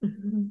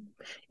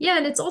 Yeah,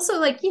 and it's also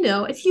like, you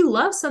know, if you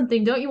love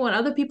something, don't you want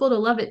other people to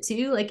love it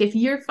too? Like if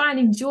you're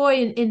finding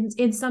joy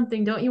in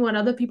something, don't you want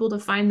other people to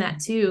find that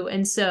too?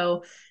 And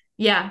so,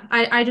 yeah,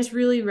 I just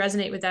really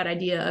resonate with that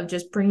idea of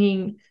just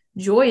bringing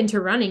joy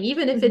into running,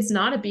 even if it's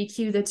not a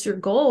BQ that's your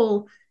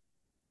goal.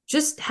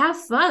 Just have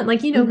fun,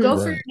 like, you know, go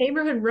for your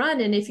neighborhood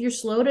run, and if you're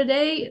slow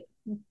today,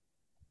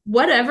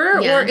 whatever,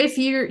 or if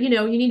you're, you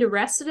know, you need to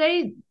rest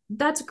today,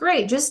 that's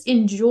great. Just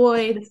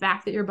enjoy the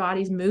fact that your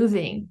body's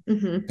moving.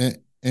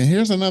 And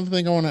here's another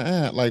thing I want to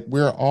add. Like,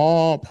 we're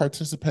all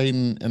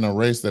participating in a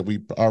race that we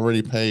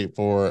already paid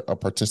for a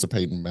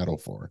participating medal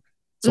for.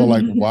 So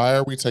like, why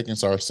are we taking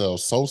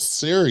ourselves so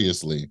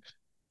seriously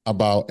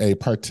about a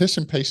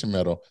participation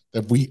medal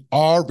that we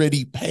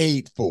already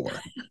paid for?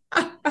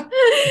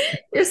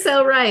 You're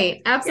so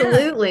right.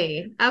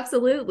 Absolutely.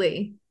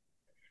 Absolutely.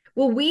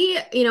 Well, we,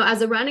 you know,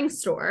 as a running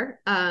store,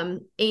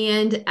 and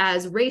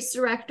as race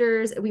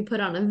directors, we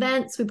put on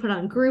events, we put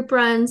on group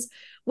runs.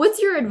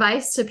 What's your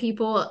advice to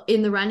people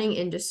in the running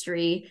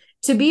industry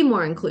to be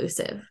more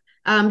inclusive,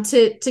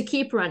 to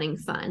keep running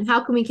fun? How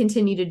can we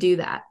continue to do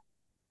that?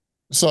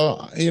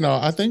 So, you know,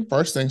 I think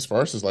first things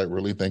first is like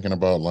really thinking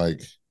about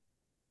like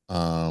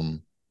the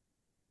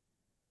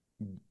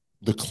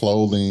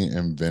clothing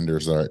and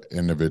vendors that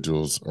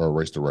individuals or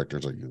race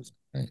directors are using,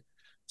 right?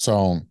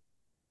 So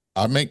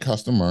I make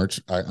custom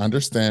merch. I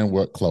understand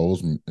what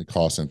clothes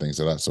cost and things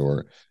of that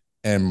sort.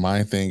 And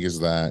my thing is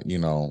that, you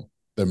know,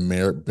 the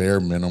bare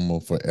minimum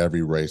for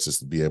every race is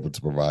to be able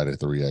to provide a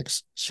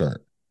 3X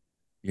shirt.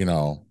 You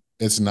know,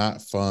 it's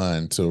not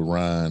fun to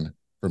run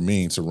for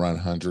me to run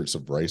hundreds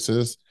of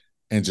races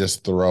and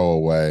just throw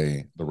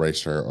away the race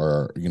shirt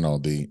or,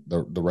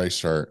 the race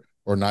shirt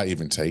or not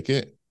even take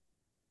it.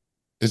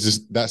 It's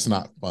just, that's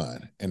not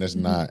fun. And it's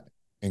not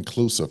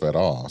inclusive at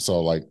all.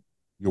 So like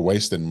you're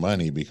wasting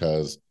money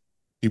because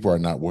people are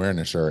not wearing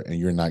a shirt and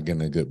you're not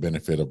getting a good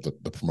benefit of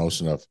the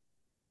promotion of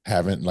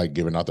having like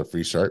giving out the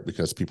free shirt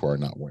because people are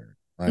not wearing it,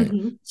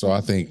 right? So I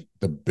think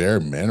the bare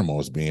minimum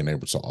is being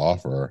able to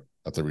offer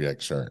a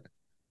 3X shirt.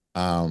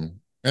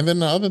 And then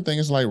the other thing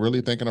is like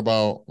really thinking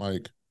about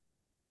like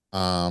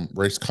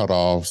race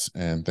cutoffs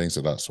and things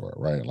of that sort,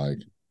 right? Like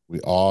we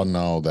all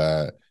know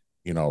that,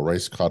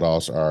 race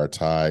cutoffs are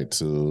tied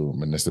to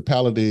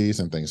municipalities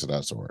and things of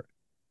that sort.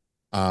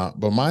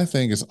 But my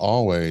thing is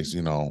always,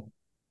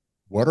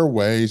 what are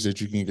ways that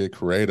you can get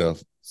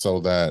creative so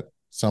that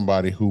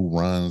somebody who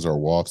runs or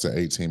walks an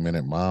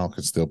 18-minute mile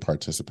could still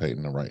participate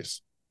in the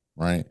race,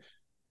 right?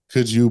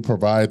 Could you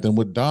provide them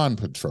with dawn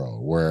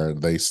patrol where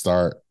they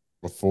start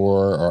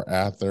before or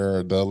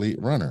after the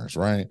elite runners,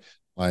 right?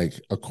 Like,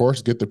 of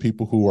course, get the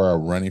people who are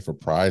running for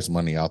prize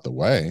money out the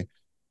way.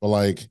 But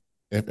like,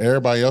 if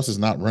everybody else is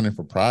not running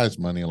for prize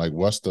money, like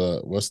what's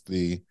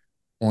the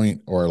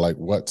point, or like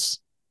what's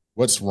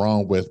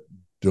wrong with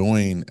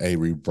doing a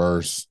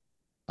reverse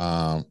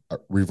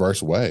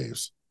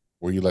waves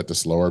where you let the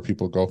slower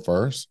people go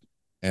first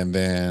and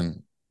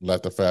then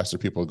let the faster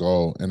people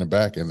go in the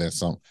back, and then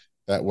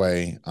that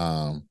way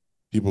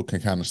people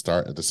can kind of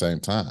start at the same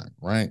time,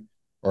 right?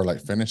 Or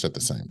like finish at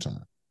the same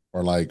time.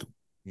 Or like,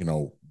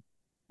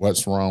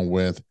 what's wrong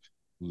with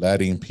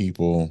letting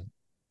people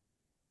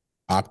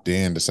opt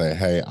in to say,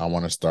 hey, I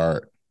want to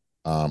start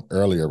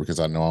earlier because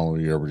I know I won't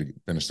be able to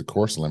finish the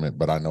course limit,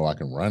 but I know I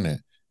can run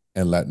it,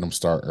 and letting them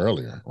start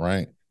earlier,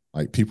 right?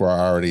 Like people are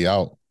already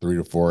out 3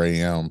 to 4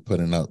 a.m.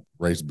 putting up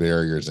race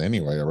barriers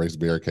anyway, or race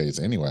barricades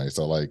anyway.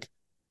 So like,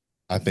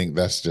 I think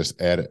that's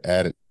just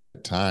added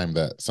time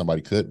that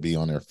somebody could be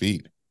on their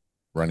feet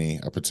running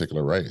a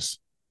particular race.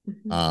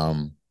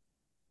 I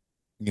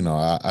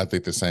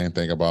think the same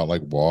thing about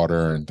like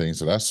water and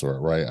things of that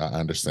sort, right? I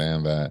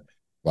understand that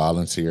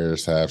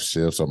volunteers have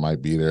shifts or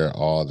might be there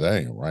all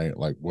day, right?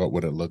 Like what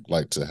would it look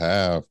like to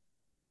have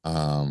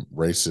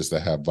races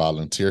that have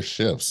volunteer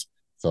shifts?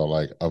 So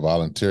like a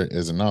volunteer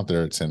isn't out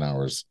there 10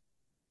 hours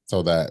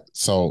so that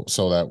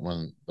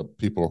when the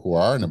people who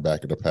are in the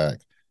back of the pack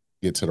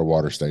get to the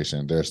water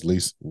station, there's at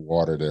least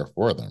water there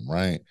for them,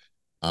 right?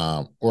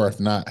 Or if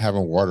not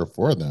having water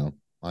for them,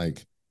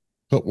 like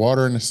put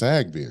water in the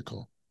SAG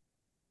vehicle.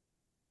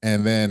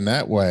 And then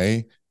that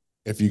way,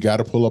 if you got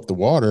to pull up the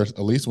water, at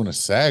least when a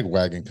SAG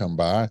wagon come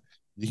by,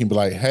 you can be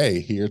like, hey,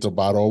 here's a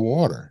bottle of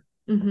water,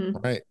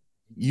 right?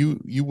 You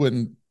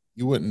wouldn't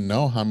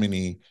know how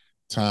many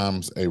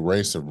times a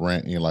race of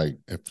rent,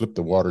 it flipped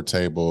the water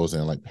tables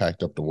and like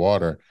packed up the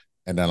water.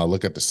 And then I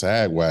look at the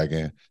SAG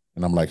wagon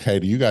and I'm like, hey,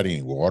 do you got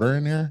any water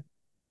in there?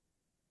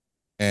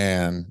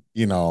 And,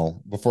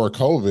 before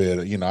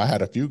COVID, I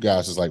had a few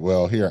guys that's like,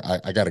 well, here,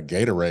 I got a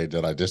Gatorade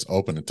that I just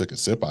opened and took a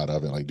sip out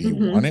of it. Like, do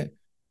you want it?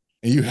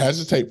 And you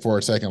hesitate for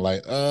a second,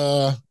 like,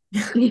 yeah,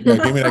 give me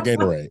that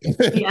Gatorade.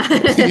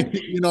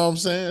 You know what I'm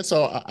saying?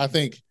 So I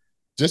think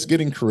just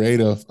getting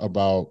creative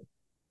about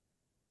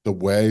the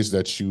ways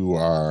that you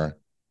are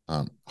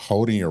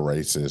holding your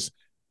races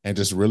and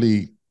just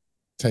really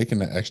taking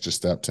the extra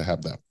step to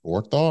have that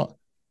forethought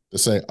to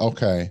say,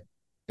 okay,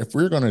 if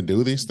we're going to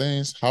do these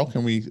things, how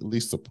can we at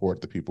least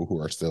support the people who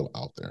are still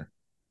out there?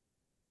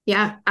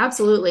 Yeah,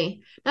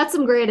 absolutely. That's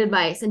some great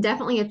advice, and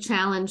definitely a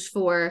challenge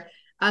for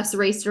us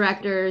race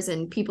directors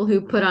and people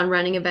who put on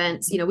running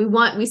events.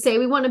 We say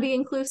we want to be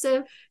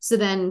inclusive. So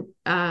then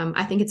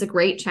I think it's a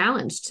great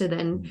challenge to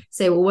then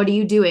say, well, what are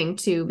you doing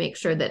to make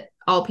sure that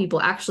all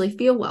people actually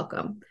feel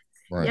welcome?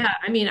 Right. Yeah.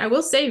 I mean, I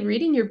will say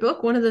reading your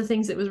book, one of the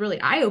things that was really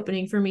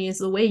eye-opening for me is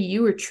the way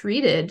you were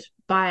treated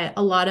by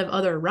a lot of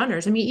other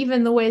runners. I mean,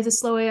 even the way the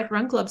Slow AF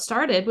Run Club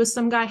started was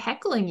some guy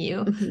heckling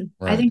you.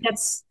 Right. I think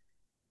that's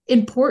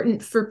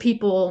important for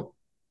people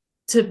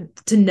to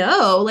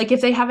know, like,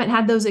 if they haven't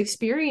had those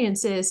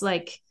experiences,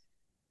 like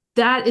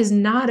that is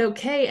not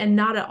okay and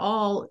not at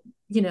all,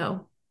 I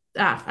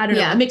don't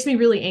know. It makes me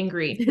really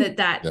angry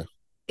that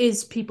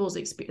is people's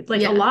experience,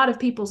 like a lot of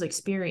people's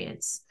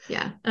experience.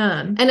 Yeah.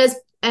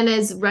 And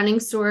as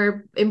running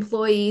store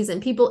employees and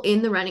people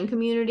in the running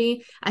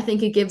community, I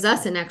think it gives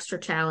us an extra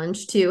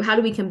challenge to how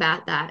do we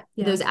combat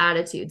those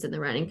attitudes in the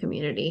running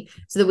community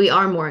so that we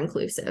are more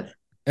inclusive.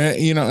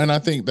 And, and I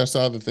think that's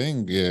the other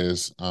thing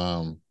is,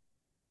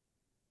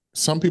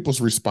 some people's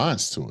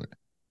response to it.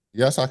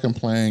 Yes, I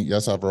complain.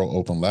 Yes, I wrote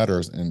open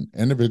letters, and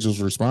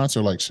individuals' response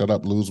are like, shut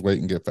up, lose weight,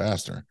 and get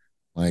faster.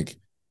 Like,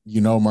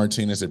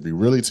 Martinus, if you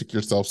really took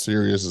yourself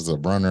serious as a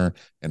runner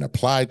and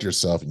applied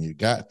yourself and you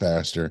got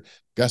faster,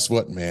 guess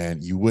what, man?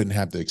 You wouldn't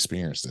have to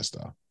experience this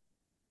stuff.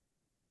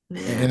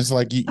 And it's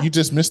like, you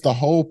just missed the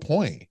whole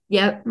point.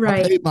 Yep,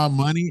 right. I paid my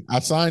money. I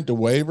signed the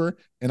waiver,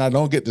 and I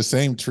don't get the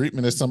same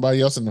treatment as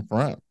somebody else in the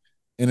front.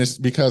 And it's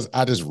because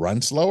I just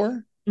run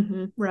slower.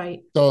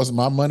 Right. So is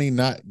my money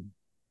not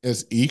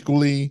as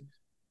equally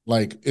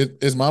Like,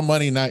 is my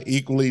money not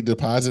equally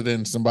deposited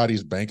in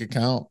somebody's bank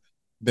account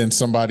than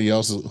somebody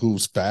else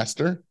who's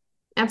faster?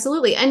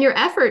 Absolutely. And your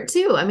effort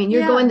too. I mean,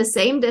 you're going the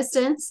same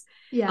distance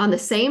on the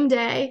same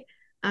day.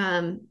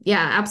 Yeah,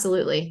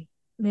 absolutely.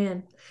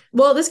 Man.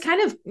 Well, this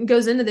kind of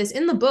goes into this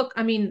in the book.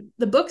 I mean,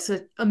 the book's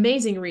an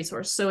amazing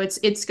resource. So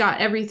it's got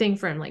everything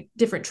from like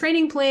different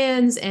training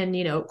plans and,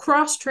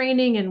 cross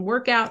training and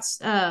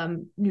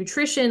workouts,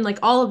 nutrition, like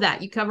all of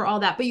that. You cover all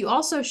that, but you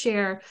also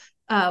share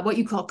what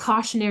you call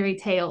cautionary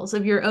tales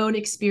of your own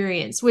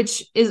experience,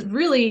 which is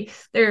really,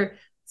 they're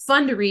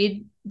fun to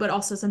read, but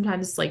also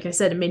sometimes, like I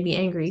said, it made me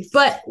angry.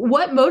 But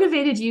what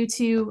motivated you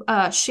to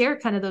share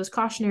kind of those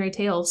cautionary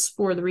tales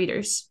for the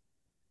readers?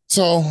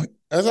 So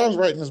as I was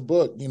writing this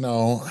book,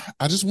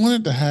 I just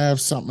wanted to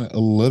have something a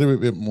little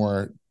bit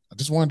more. I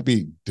just wanted to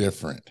be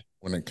different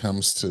when it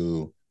comes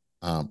to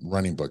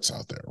running books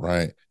out there,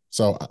 right?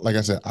 So like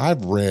I said,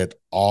 I've read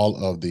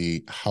all of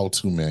the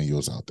how-to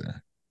manuals out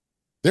there.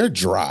 They're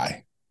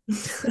dry.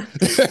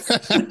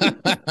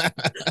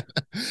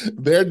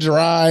 They're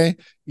dry.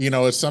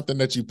 It's something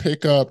that you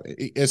pick up.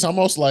 It's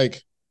almost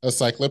like a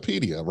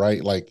encyclopedia,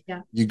 right? Like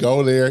you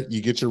go there,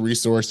 you get your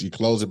resource, you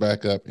close it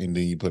back up, and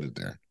then you put it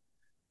there.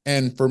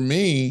 And for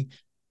me,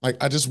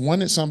 like, I just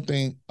wanted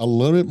something a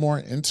little bit more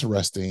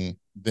interesting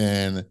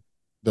than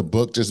the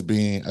book just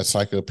being a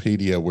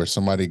encyclopedia where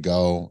somebody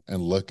go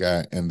and look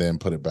at and then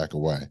put it back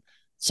away.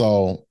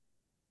 So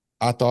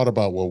I thought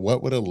about, well,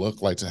 what would it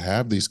look like to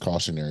have these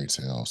cautionary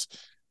tales?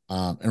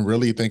 And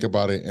really think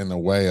about it in the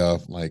way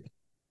of, like,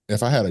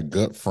 if I had a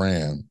good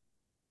friend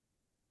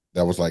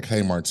that was like,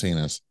 hey,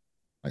 Martinus,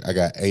 like, I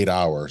got 8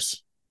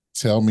 hours.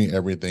 Tell me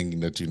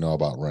everything that you know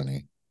about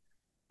running.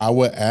 I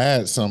would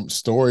add some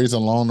stories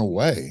along the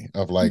way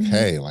of like,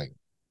 hey, like,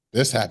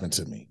 this happened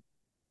to me.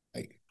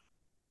 Like,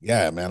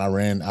 yeah, man,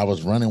 I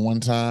was running one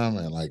time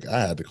and like I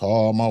had to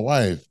call my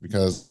wife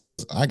because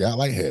I got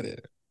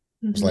lightheaded.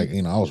 It's like,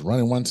 I was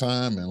running one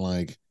time and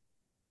like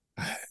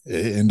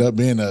it ended up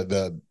being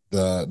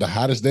the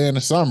hottest day in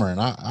the summer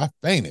and I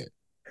fainted,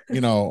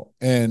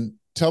 and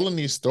telling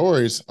these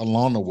stories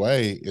along the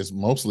way is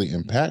mostly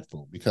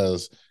impactful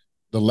because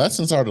the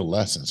lessons are the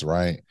lessons,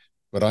 right?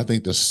 But I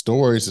think the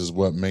stories is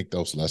what make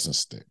those lessons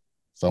stick.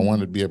 So I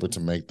wanted to be able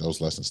to make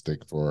those lessons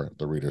stick for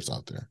the readers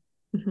out there.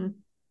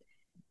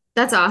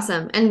 That's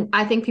awesome. And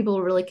I think people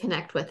will really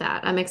connect with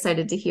that. I'm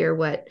excited to hear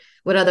what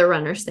other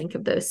runners think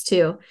of those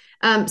too.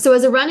 So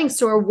as a running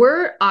store,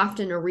 we're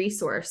often a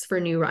resource for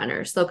new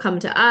runners. They'll come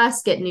to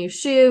us, get new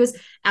shoes,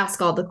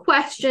 ask all the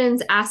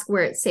questions, ask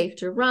where it's safe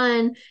to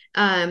run.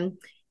 And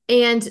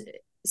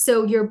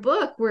so your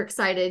book, we're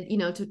excited,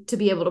 to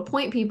be able to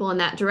point people in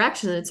that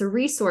direction. It's a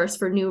resource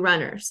for new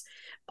runners,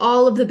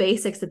 all of the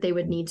basics that they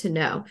would need to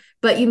know.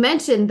 But you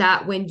mentioned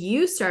that when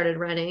you started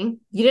running,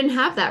 you didn't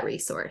have that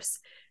resource.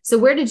 So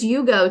where did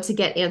you go to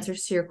get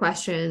answers to your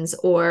questions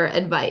or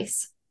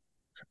advice?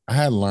 I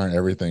had to learn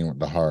everything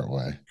the hard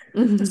way.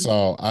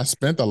 So I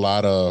spent a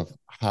lot of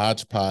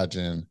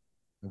hodgepodging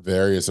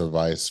various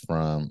advice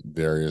from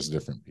various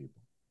different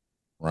people,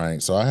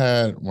 right? So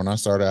when I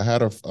started, I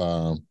had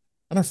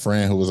a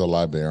friend who was a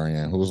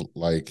librarian who was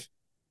like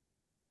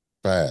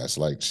fast.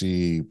 Like,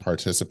 she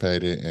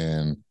participated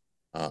in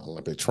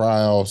Olympic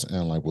trials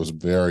and like was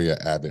very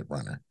avid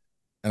runner.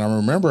 And I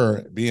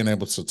remember being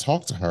able to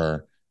talk to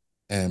her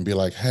and be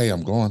like, hey,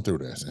 I'm going through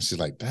this. And she's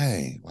like,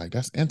 dang, like,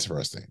 that's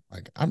interesting.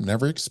 Like, I've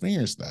never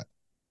experienced that.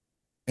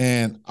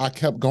 And I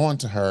kept going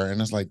to her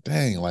and it's like,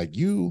 dang, like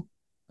me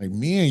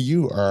and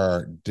you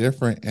are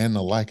different and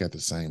alike at the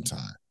same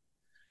time.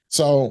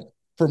 So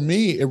for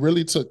me, it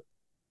really took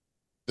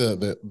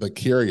the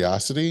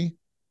curiosity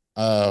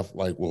of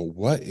like, well,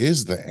 what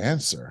is the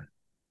answer?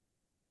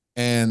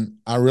 And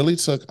I really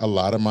took a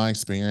lot of my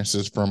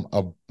experiences from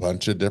a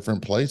bunch of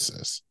different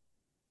places,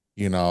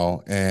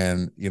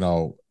 and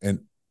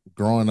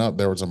growing up,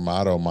 there was a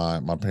motto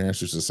my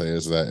parents used to say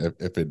is that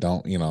if it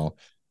don't,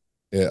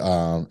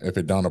 if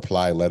it don't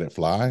apply, let it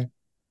fly.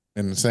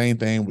 And the same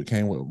thing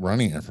came with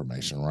running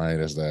information, right?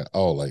 Is that,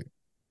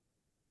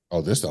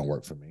 this don't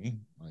work for me.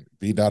 Like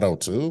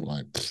V.02,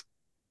 like,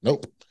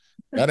 nope.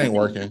 That ain't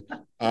working.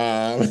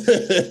 But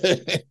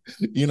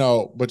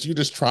you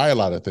just try a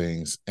lot of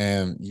things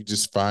and you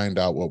just find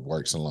out what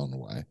works along the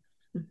way.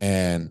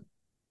 And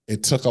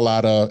it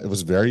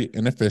was very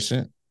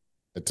inefficient.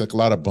 It took a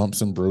lot of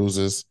bumps and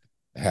bruises,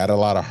 had a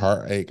lot of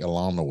heartache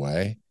along the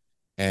way.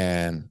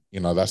 And,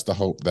 that's the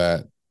hope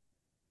that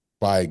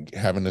by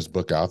having this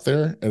book out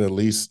there, it at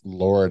least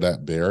lower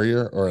that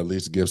barrier or at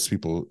least gives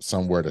people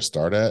somewhere to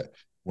start at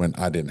when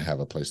I didn't have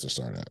a place to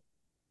start at.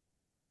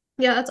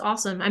 Yeah, that's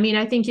awesome. I mean,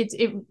 I think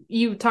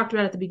you talked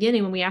about at the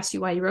beginning when we asked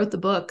you why you wrote the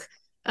book.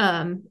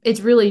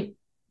 It's really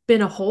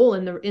been a hole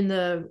in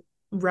the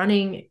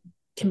running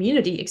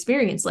community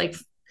experience. Like,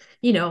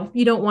 you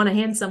don't want to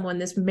hand someone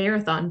this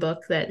marathon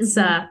book that's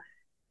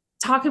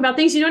talking about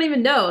things you don't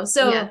even know.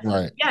 So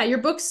yeah, your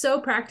book's so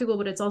practical,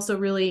 but it's also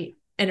really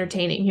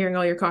entertaining hearing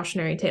all your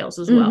cautionary tales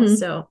as well.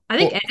 So I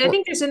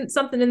think there's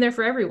something in there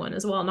for everyone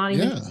as well, not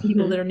even just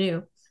people that are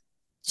new.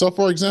 So,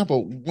 for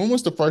example, when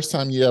was the first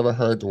time you ever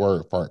heard the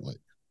word fartlek?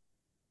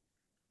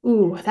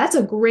 Ooh, that's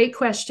a great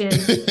question.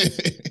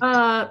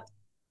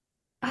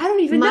 I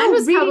don't even know. Mine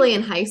was probably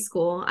in high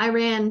school. I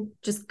ran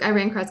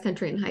cross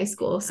country in high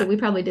school, so we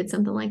probably did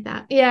something like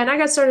that. Yeah, and I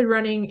got started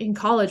running in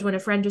college when a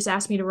friend just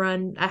asked me to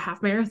run a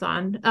half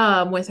marathon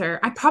with her.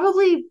 I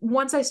probably,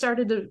 once I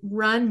started to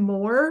run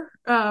more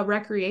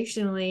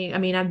recreationally, I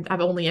mean,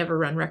 I've only ever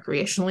run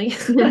recreationally,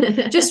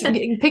 just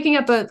picking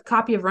up a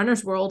copy of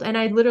Runner's World, and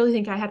I literally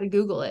think I had to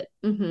Google it.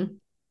 Mm-hmm.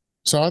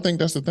 So I think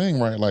that's the thing,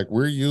 right? Like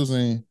we're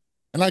using,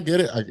 and I get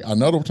it, I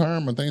know the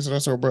term and things of that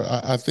sort, but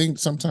I think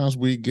sometimes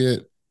we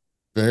get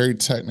very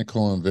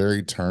technical and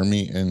very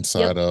termy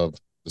inside of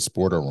the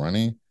sport of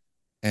running.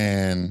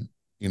 And,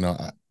 you know,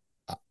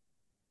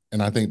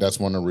 I think that's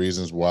one of the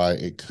reasons why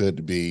it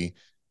could be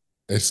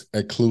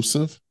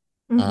exclusive,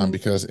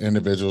 because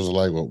individuals are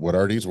like, well, what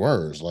are these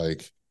words?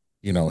 Like,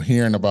 you know,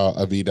 hearing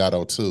about a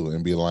V.02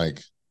 and be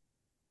like,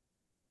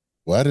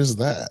 what is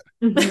that?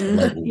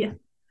 Like,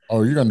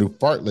 oh, you're going to do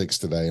fartleks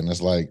today. And it's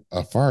like,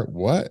 a fart,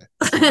 what?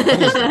 What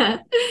is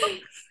that?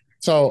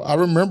 So I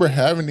remember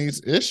having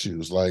these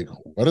issues, like,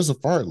 what is a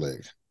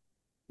fartlek?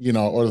 You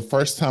know, or the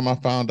first time I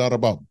found out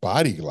about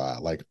body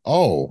glide, like,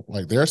 oh,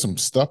 like there's some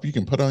stuff you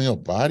can put on your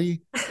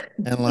body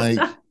and like,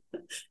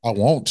 I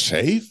won't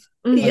chafe.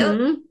 Like,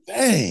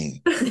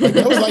 dang, like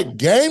that was like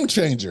game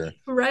changer.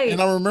 Right. And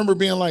I remember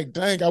being like,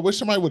 dang, I wish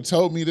somebody would have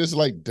told me this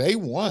like day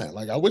one.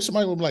 Like, I wish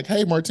somebody would be like,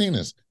 hey,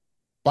 Martinus,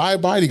 buy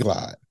body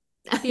glide.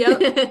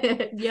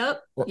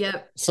 Yep.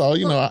 So,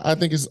 you know, I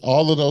think it's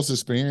all of those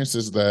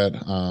experiences that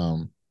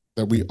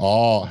we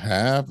all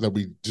have, that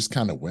we just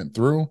kind of went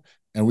through,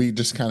 and we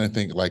just kind of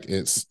think like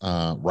it's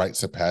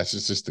rites of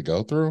passage just to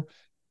go through.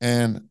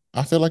 And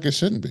I feel like it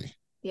shouldn't be.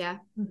 Yeah.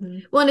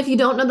 Well, and if you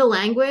don't know the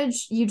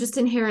language, you just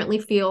inherently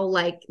feel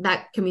like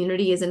that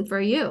community isn't for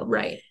you.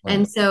 Right.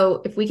 And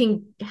so if we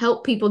can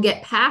help people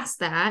get past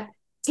that,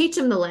 teach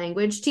them the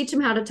language, teach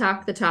them how to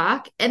talk the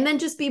talk, and then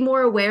just be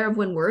more aware of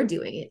when we're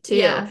doing it too.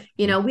 Yeah.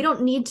 You know, we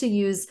don't need to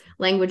use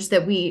language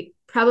that we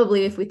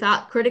probably, if we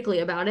thought critically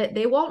about it,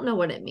 they won't know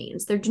what it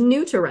means. They're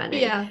new to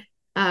running. Yeah.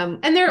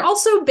 And they're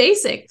also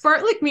basic.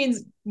 Fartlek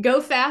means go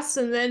fast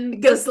and then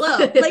go slow.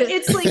 Like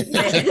it's like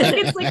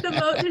it's like the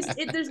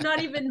most. There's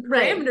not even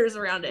parameters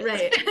around it.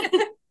 Right.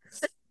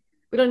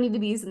 We don't need to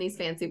be using these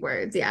fancy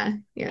words. Yeah.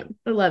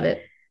 I love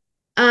it.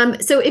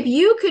 So if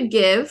you could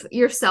give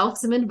yourself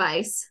some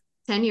advice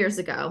 10 years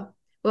ago,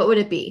 what would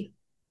it be?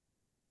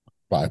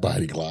 Buy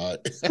body glide.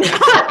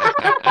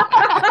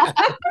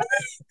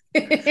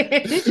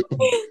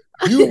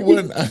 You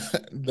wouldn't.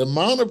 The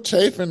amount of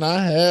chafing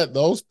I had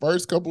those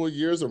first couple of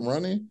years of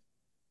running,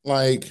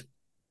 like,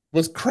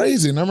 was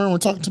crazy. And I remember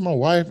talking to my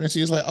wife, and she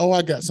was like, "Oh,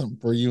 I got something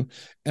for you,"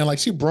 and like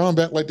she brought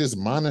back like this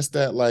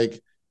Monistat, like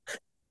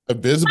a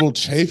visible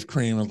chafe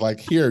cream, and like,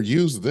 "Here,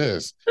 use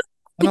this."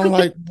 And I'm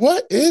like,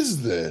 "What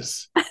is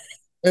this?"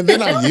 And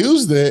then I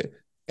used it,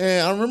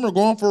 and I remember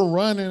going for a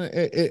run, and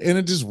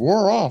it just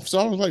wore off. So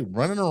I was like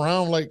running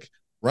around, like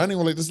running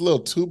with like this little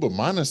tube of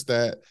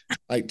Monistat,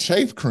 like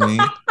chafe cream.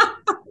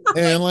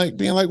 And like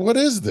being like, what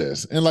is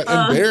this? And like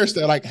embarrassed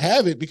that like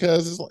have it,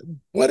 because it's like,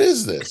 what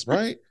is this?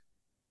 Right.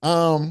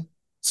 So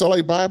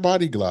like buy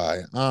body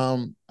glide.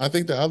 I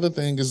think the other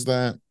thing is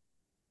that,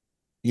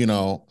 you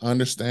know,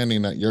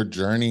 understanding that your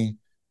journey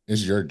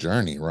is your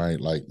journey, right?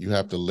 Like you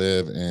have to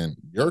live in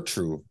your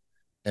truth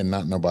and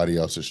not nobody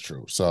else's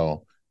truth.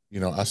 So, you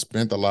know, I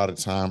spent a lot of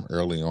time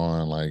early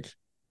on, like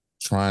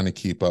trying to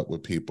keep up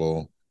with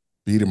people,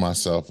 beating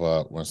myself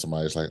up when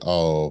somebody's like,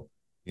 oh,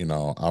 you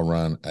know, I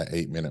run an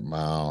 8-minute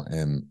mile.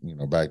 And, you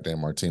know, back then,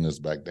 Martinus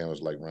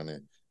was like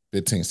running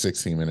 15,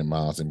 16-minute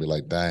miles, and be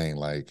like, dang,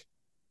 like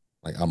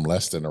I'm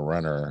less than a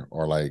runner,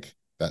 or like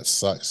that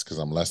sucks because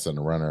I'm less than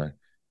a runner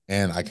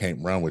and I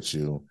can't run with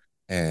you.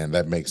 And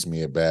that makes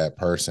me a bad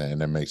person,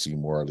 and that makes you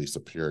morally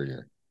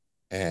superior.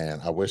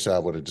 And I wish I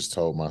would have just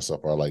told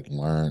myself, or like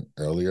learned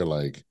earlier,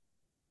 like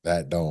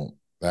that don't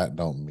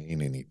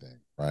mean anything.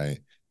 Right.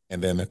 And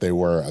then if they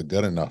were a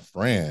good enough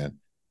friend,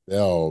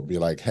 they'll be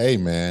like, hey,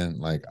 man,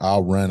 like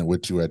I'll run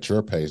with you at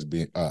your pace,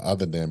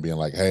 other than being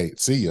like, hey,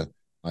 see ya.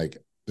 Like,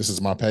 this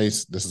is my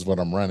pace. This is what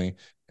I'm running.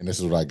 And this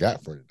is what I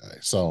got for today.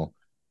 So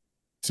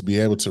to be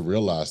able to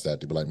realize that,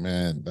 to be like,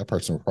 man, that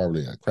person was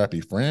probably a crappy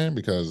friend,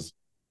 because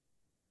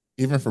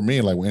even for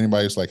me, like when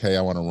anybody's like, hey,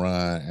 I want to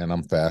run and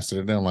I'm faster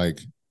than them, like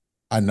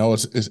I know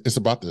it's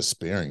about the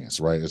experience,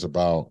 right? It's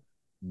about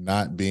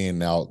not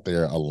being out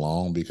there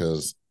alone,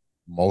 because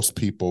most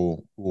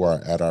people who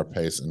are at our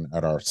pace and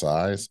at our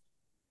size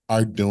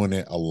are doing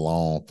it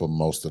alone for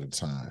most of the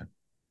time.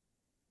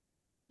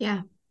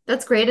 Yeah,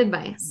 that's great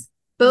advice.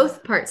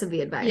 Both parts of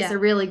the advice are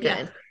really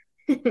good.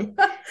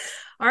 Yeah.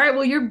 All right.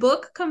 Well, your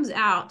book comes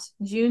out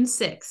June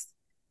 6th.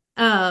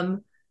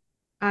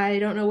 I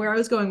don't know where I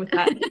was going with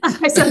that.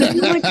 I sounded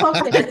really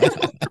confident.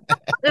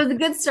 It was a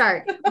good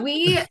start.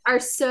 We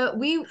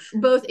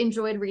both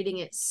enjoyed reading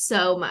it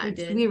so much.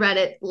 We read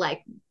it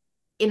like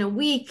in a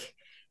week.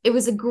 It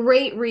was a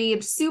great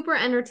read, super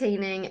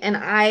entertaining, and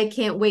I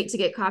can't wait to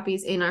get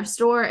copies in our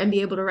store and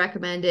be able to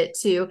recommend it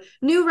to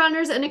new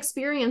runners and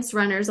experienced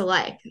runners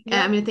alike.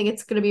 Yeah. I mean, I think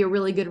it's going to be a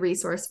really good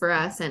resource for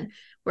us, and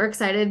we're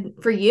excited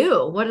for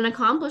you. What an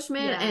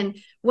accomplishment, and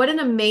what an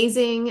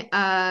amazing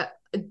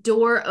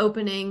door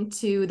opening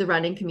to the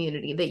running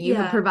community that you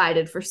have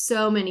provided for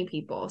so many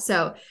people.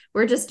 So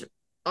we're just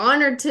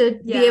honored to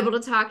be able to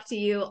talk to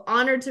you,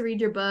 honored to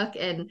read your book,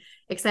 and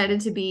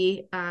excited to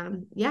be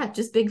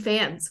just big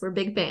fans. We're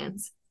big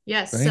fans.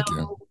 Yes. Thank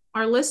you.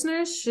 Our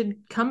listeners should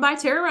come by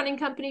Terra Running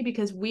Company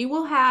because we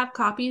will have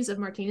copies of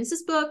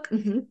Martinus's book.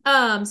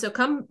 So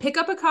come pick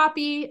up a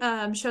copy,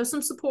 show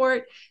some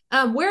support.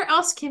 Where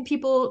else can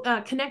people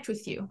connect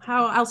with you?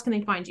 How else can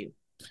they find you?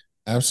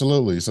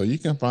 Absolutely. So you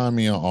can find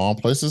me on all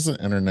places on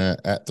the internet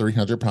at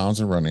 300 Pounds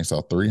and Running.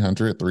 So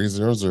 300,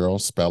 300,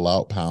 spell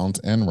out pounds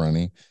and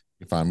running.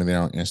 You can find me there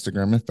on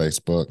Instagram and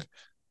Facebook.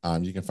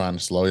 You can find the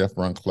Slow AF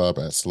Run Club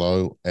at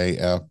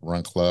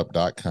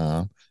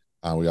slowafrunclub.com.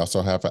 We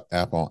also have an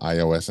app on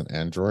iOS and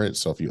Android.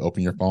 So if you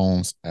open your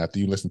phones after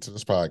you listen to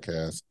this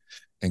podcast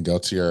and go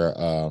to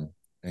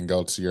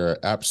your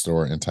app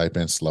store and type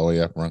in Slow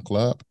AF Run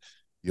Club,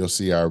 you'll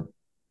see our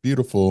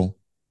beautiful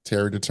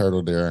Terry the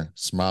Turtle there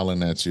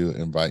smiling at you,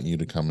 inviting you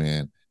to come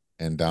in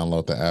and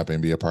download the app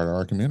and be a part of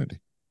our community.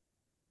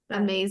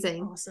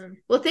 Amazing. Awesome.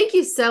 Well, thank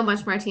you so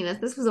much, Martinus.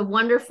 This was a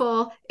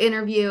wonderful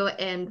interview,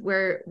 and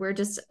we're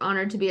just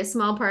honored to be a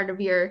small part of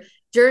your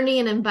journey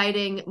and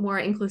inviting more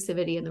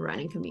inclusivity in the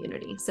running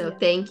community. So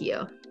thank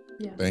you.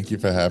 Yeah. Thank you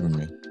for having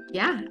me.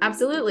 Yeah,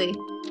 absolutely.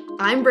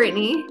 I'm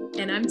Brittany.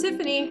 And I'm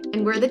Tiffany.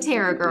 And we're the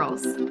Terra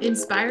Girls.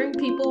 Inspiring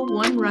people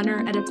one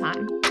runner at a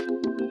time.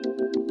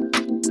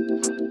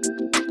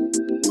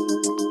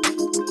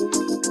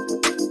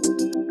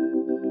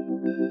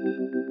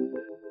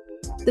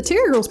 The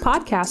Terra Girls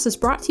Podcast is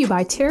brought to you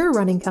by Terra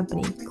Running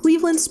Company,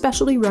 Cleveland's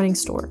specialty running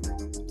store.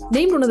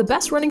 Named one of the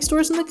best running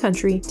stores in the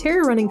country,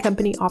 Terra Running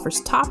Company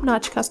offers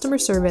top-notch customer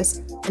service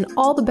and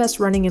all the best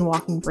running and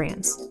walking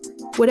brands.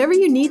 Whatever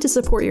you need to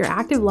support your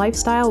active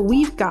lifestyle,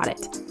 we've got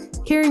it.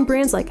 Carrying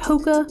brands like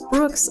Hoka,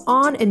 Brooks,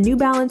 On, and New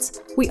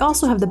Balance, we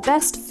also have the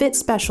best fit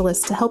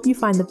specialists to help you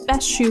find the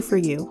best shoe for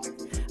you.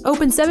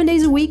 Open 7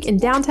 days a week in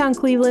downtown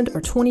Cleveland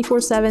or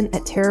 24/7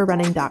 at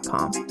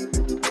terrarunning.com.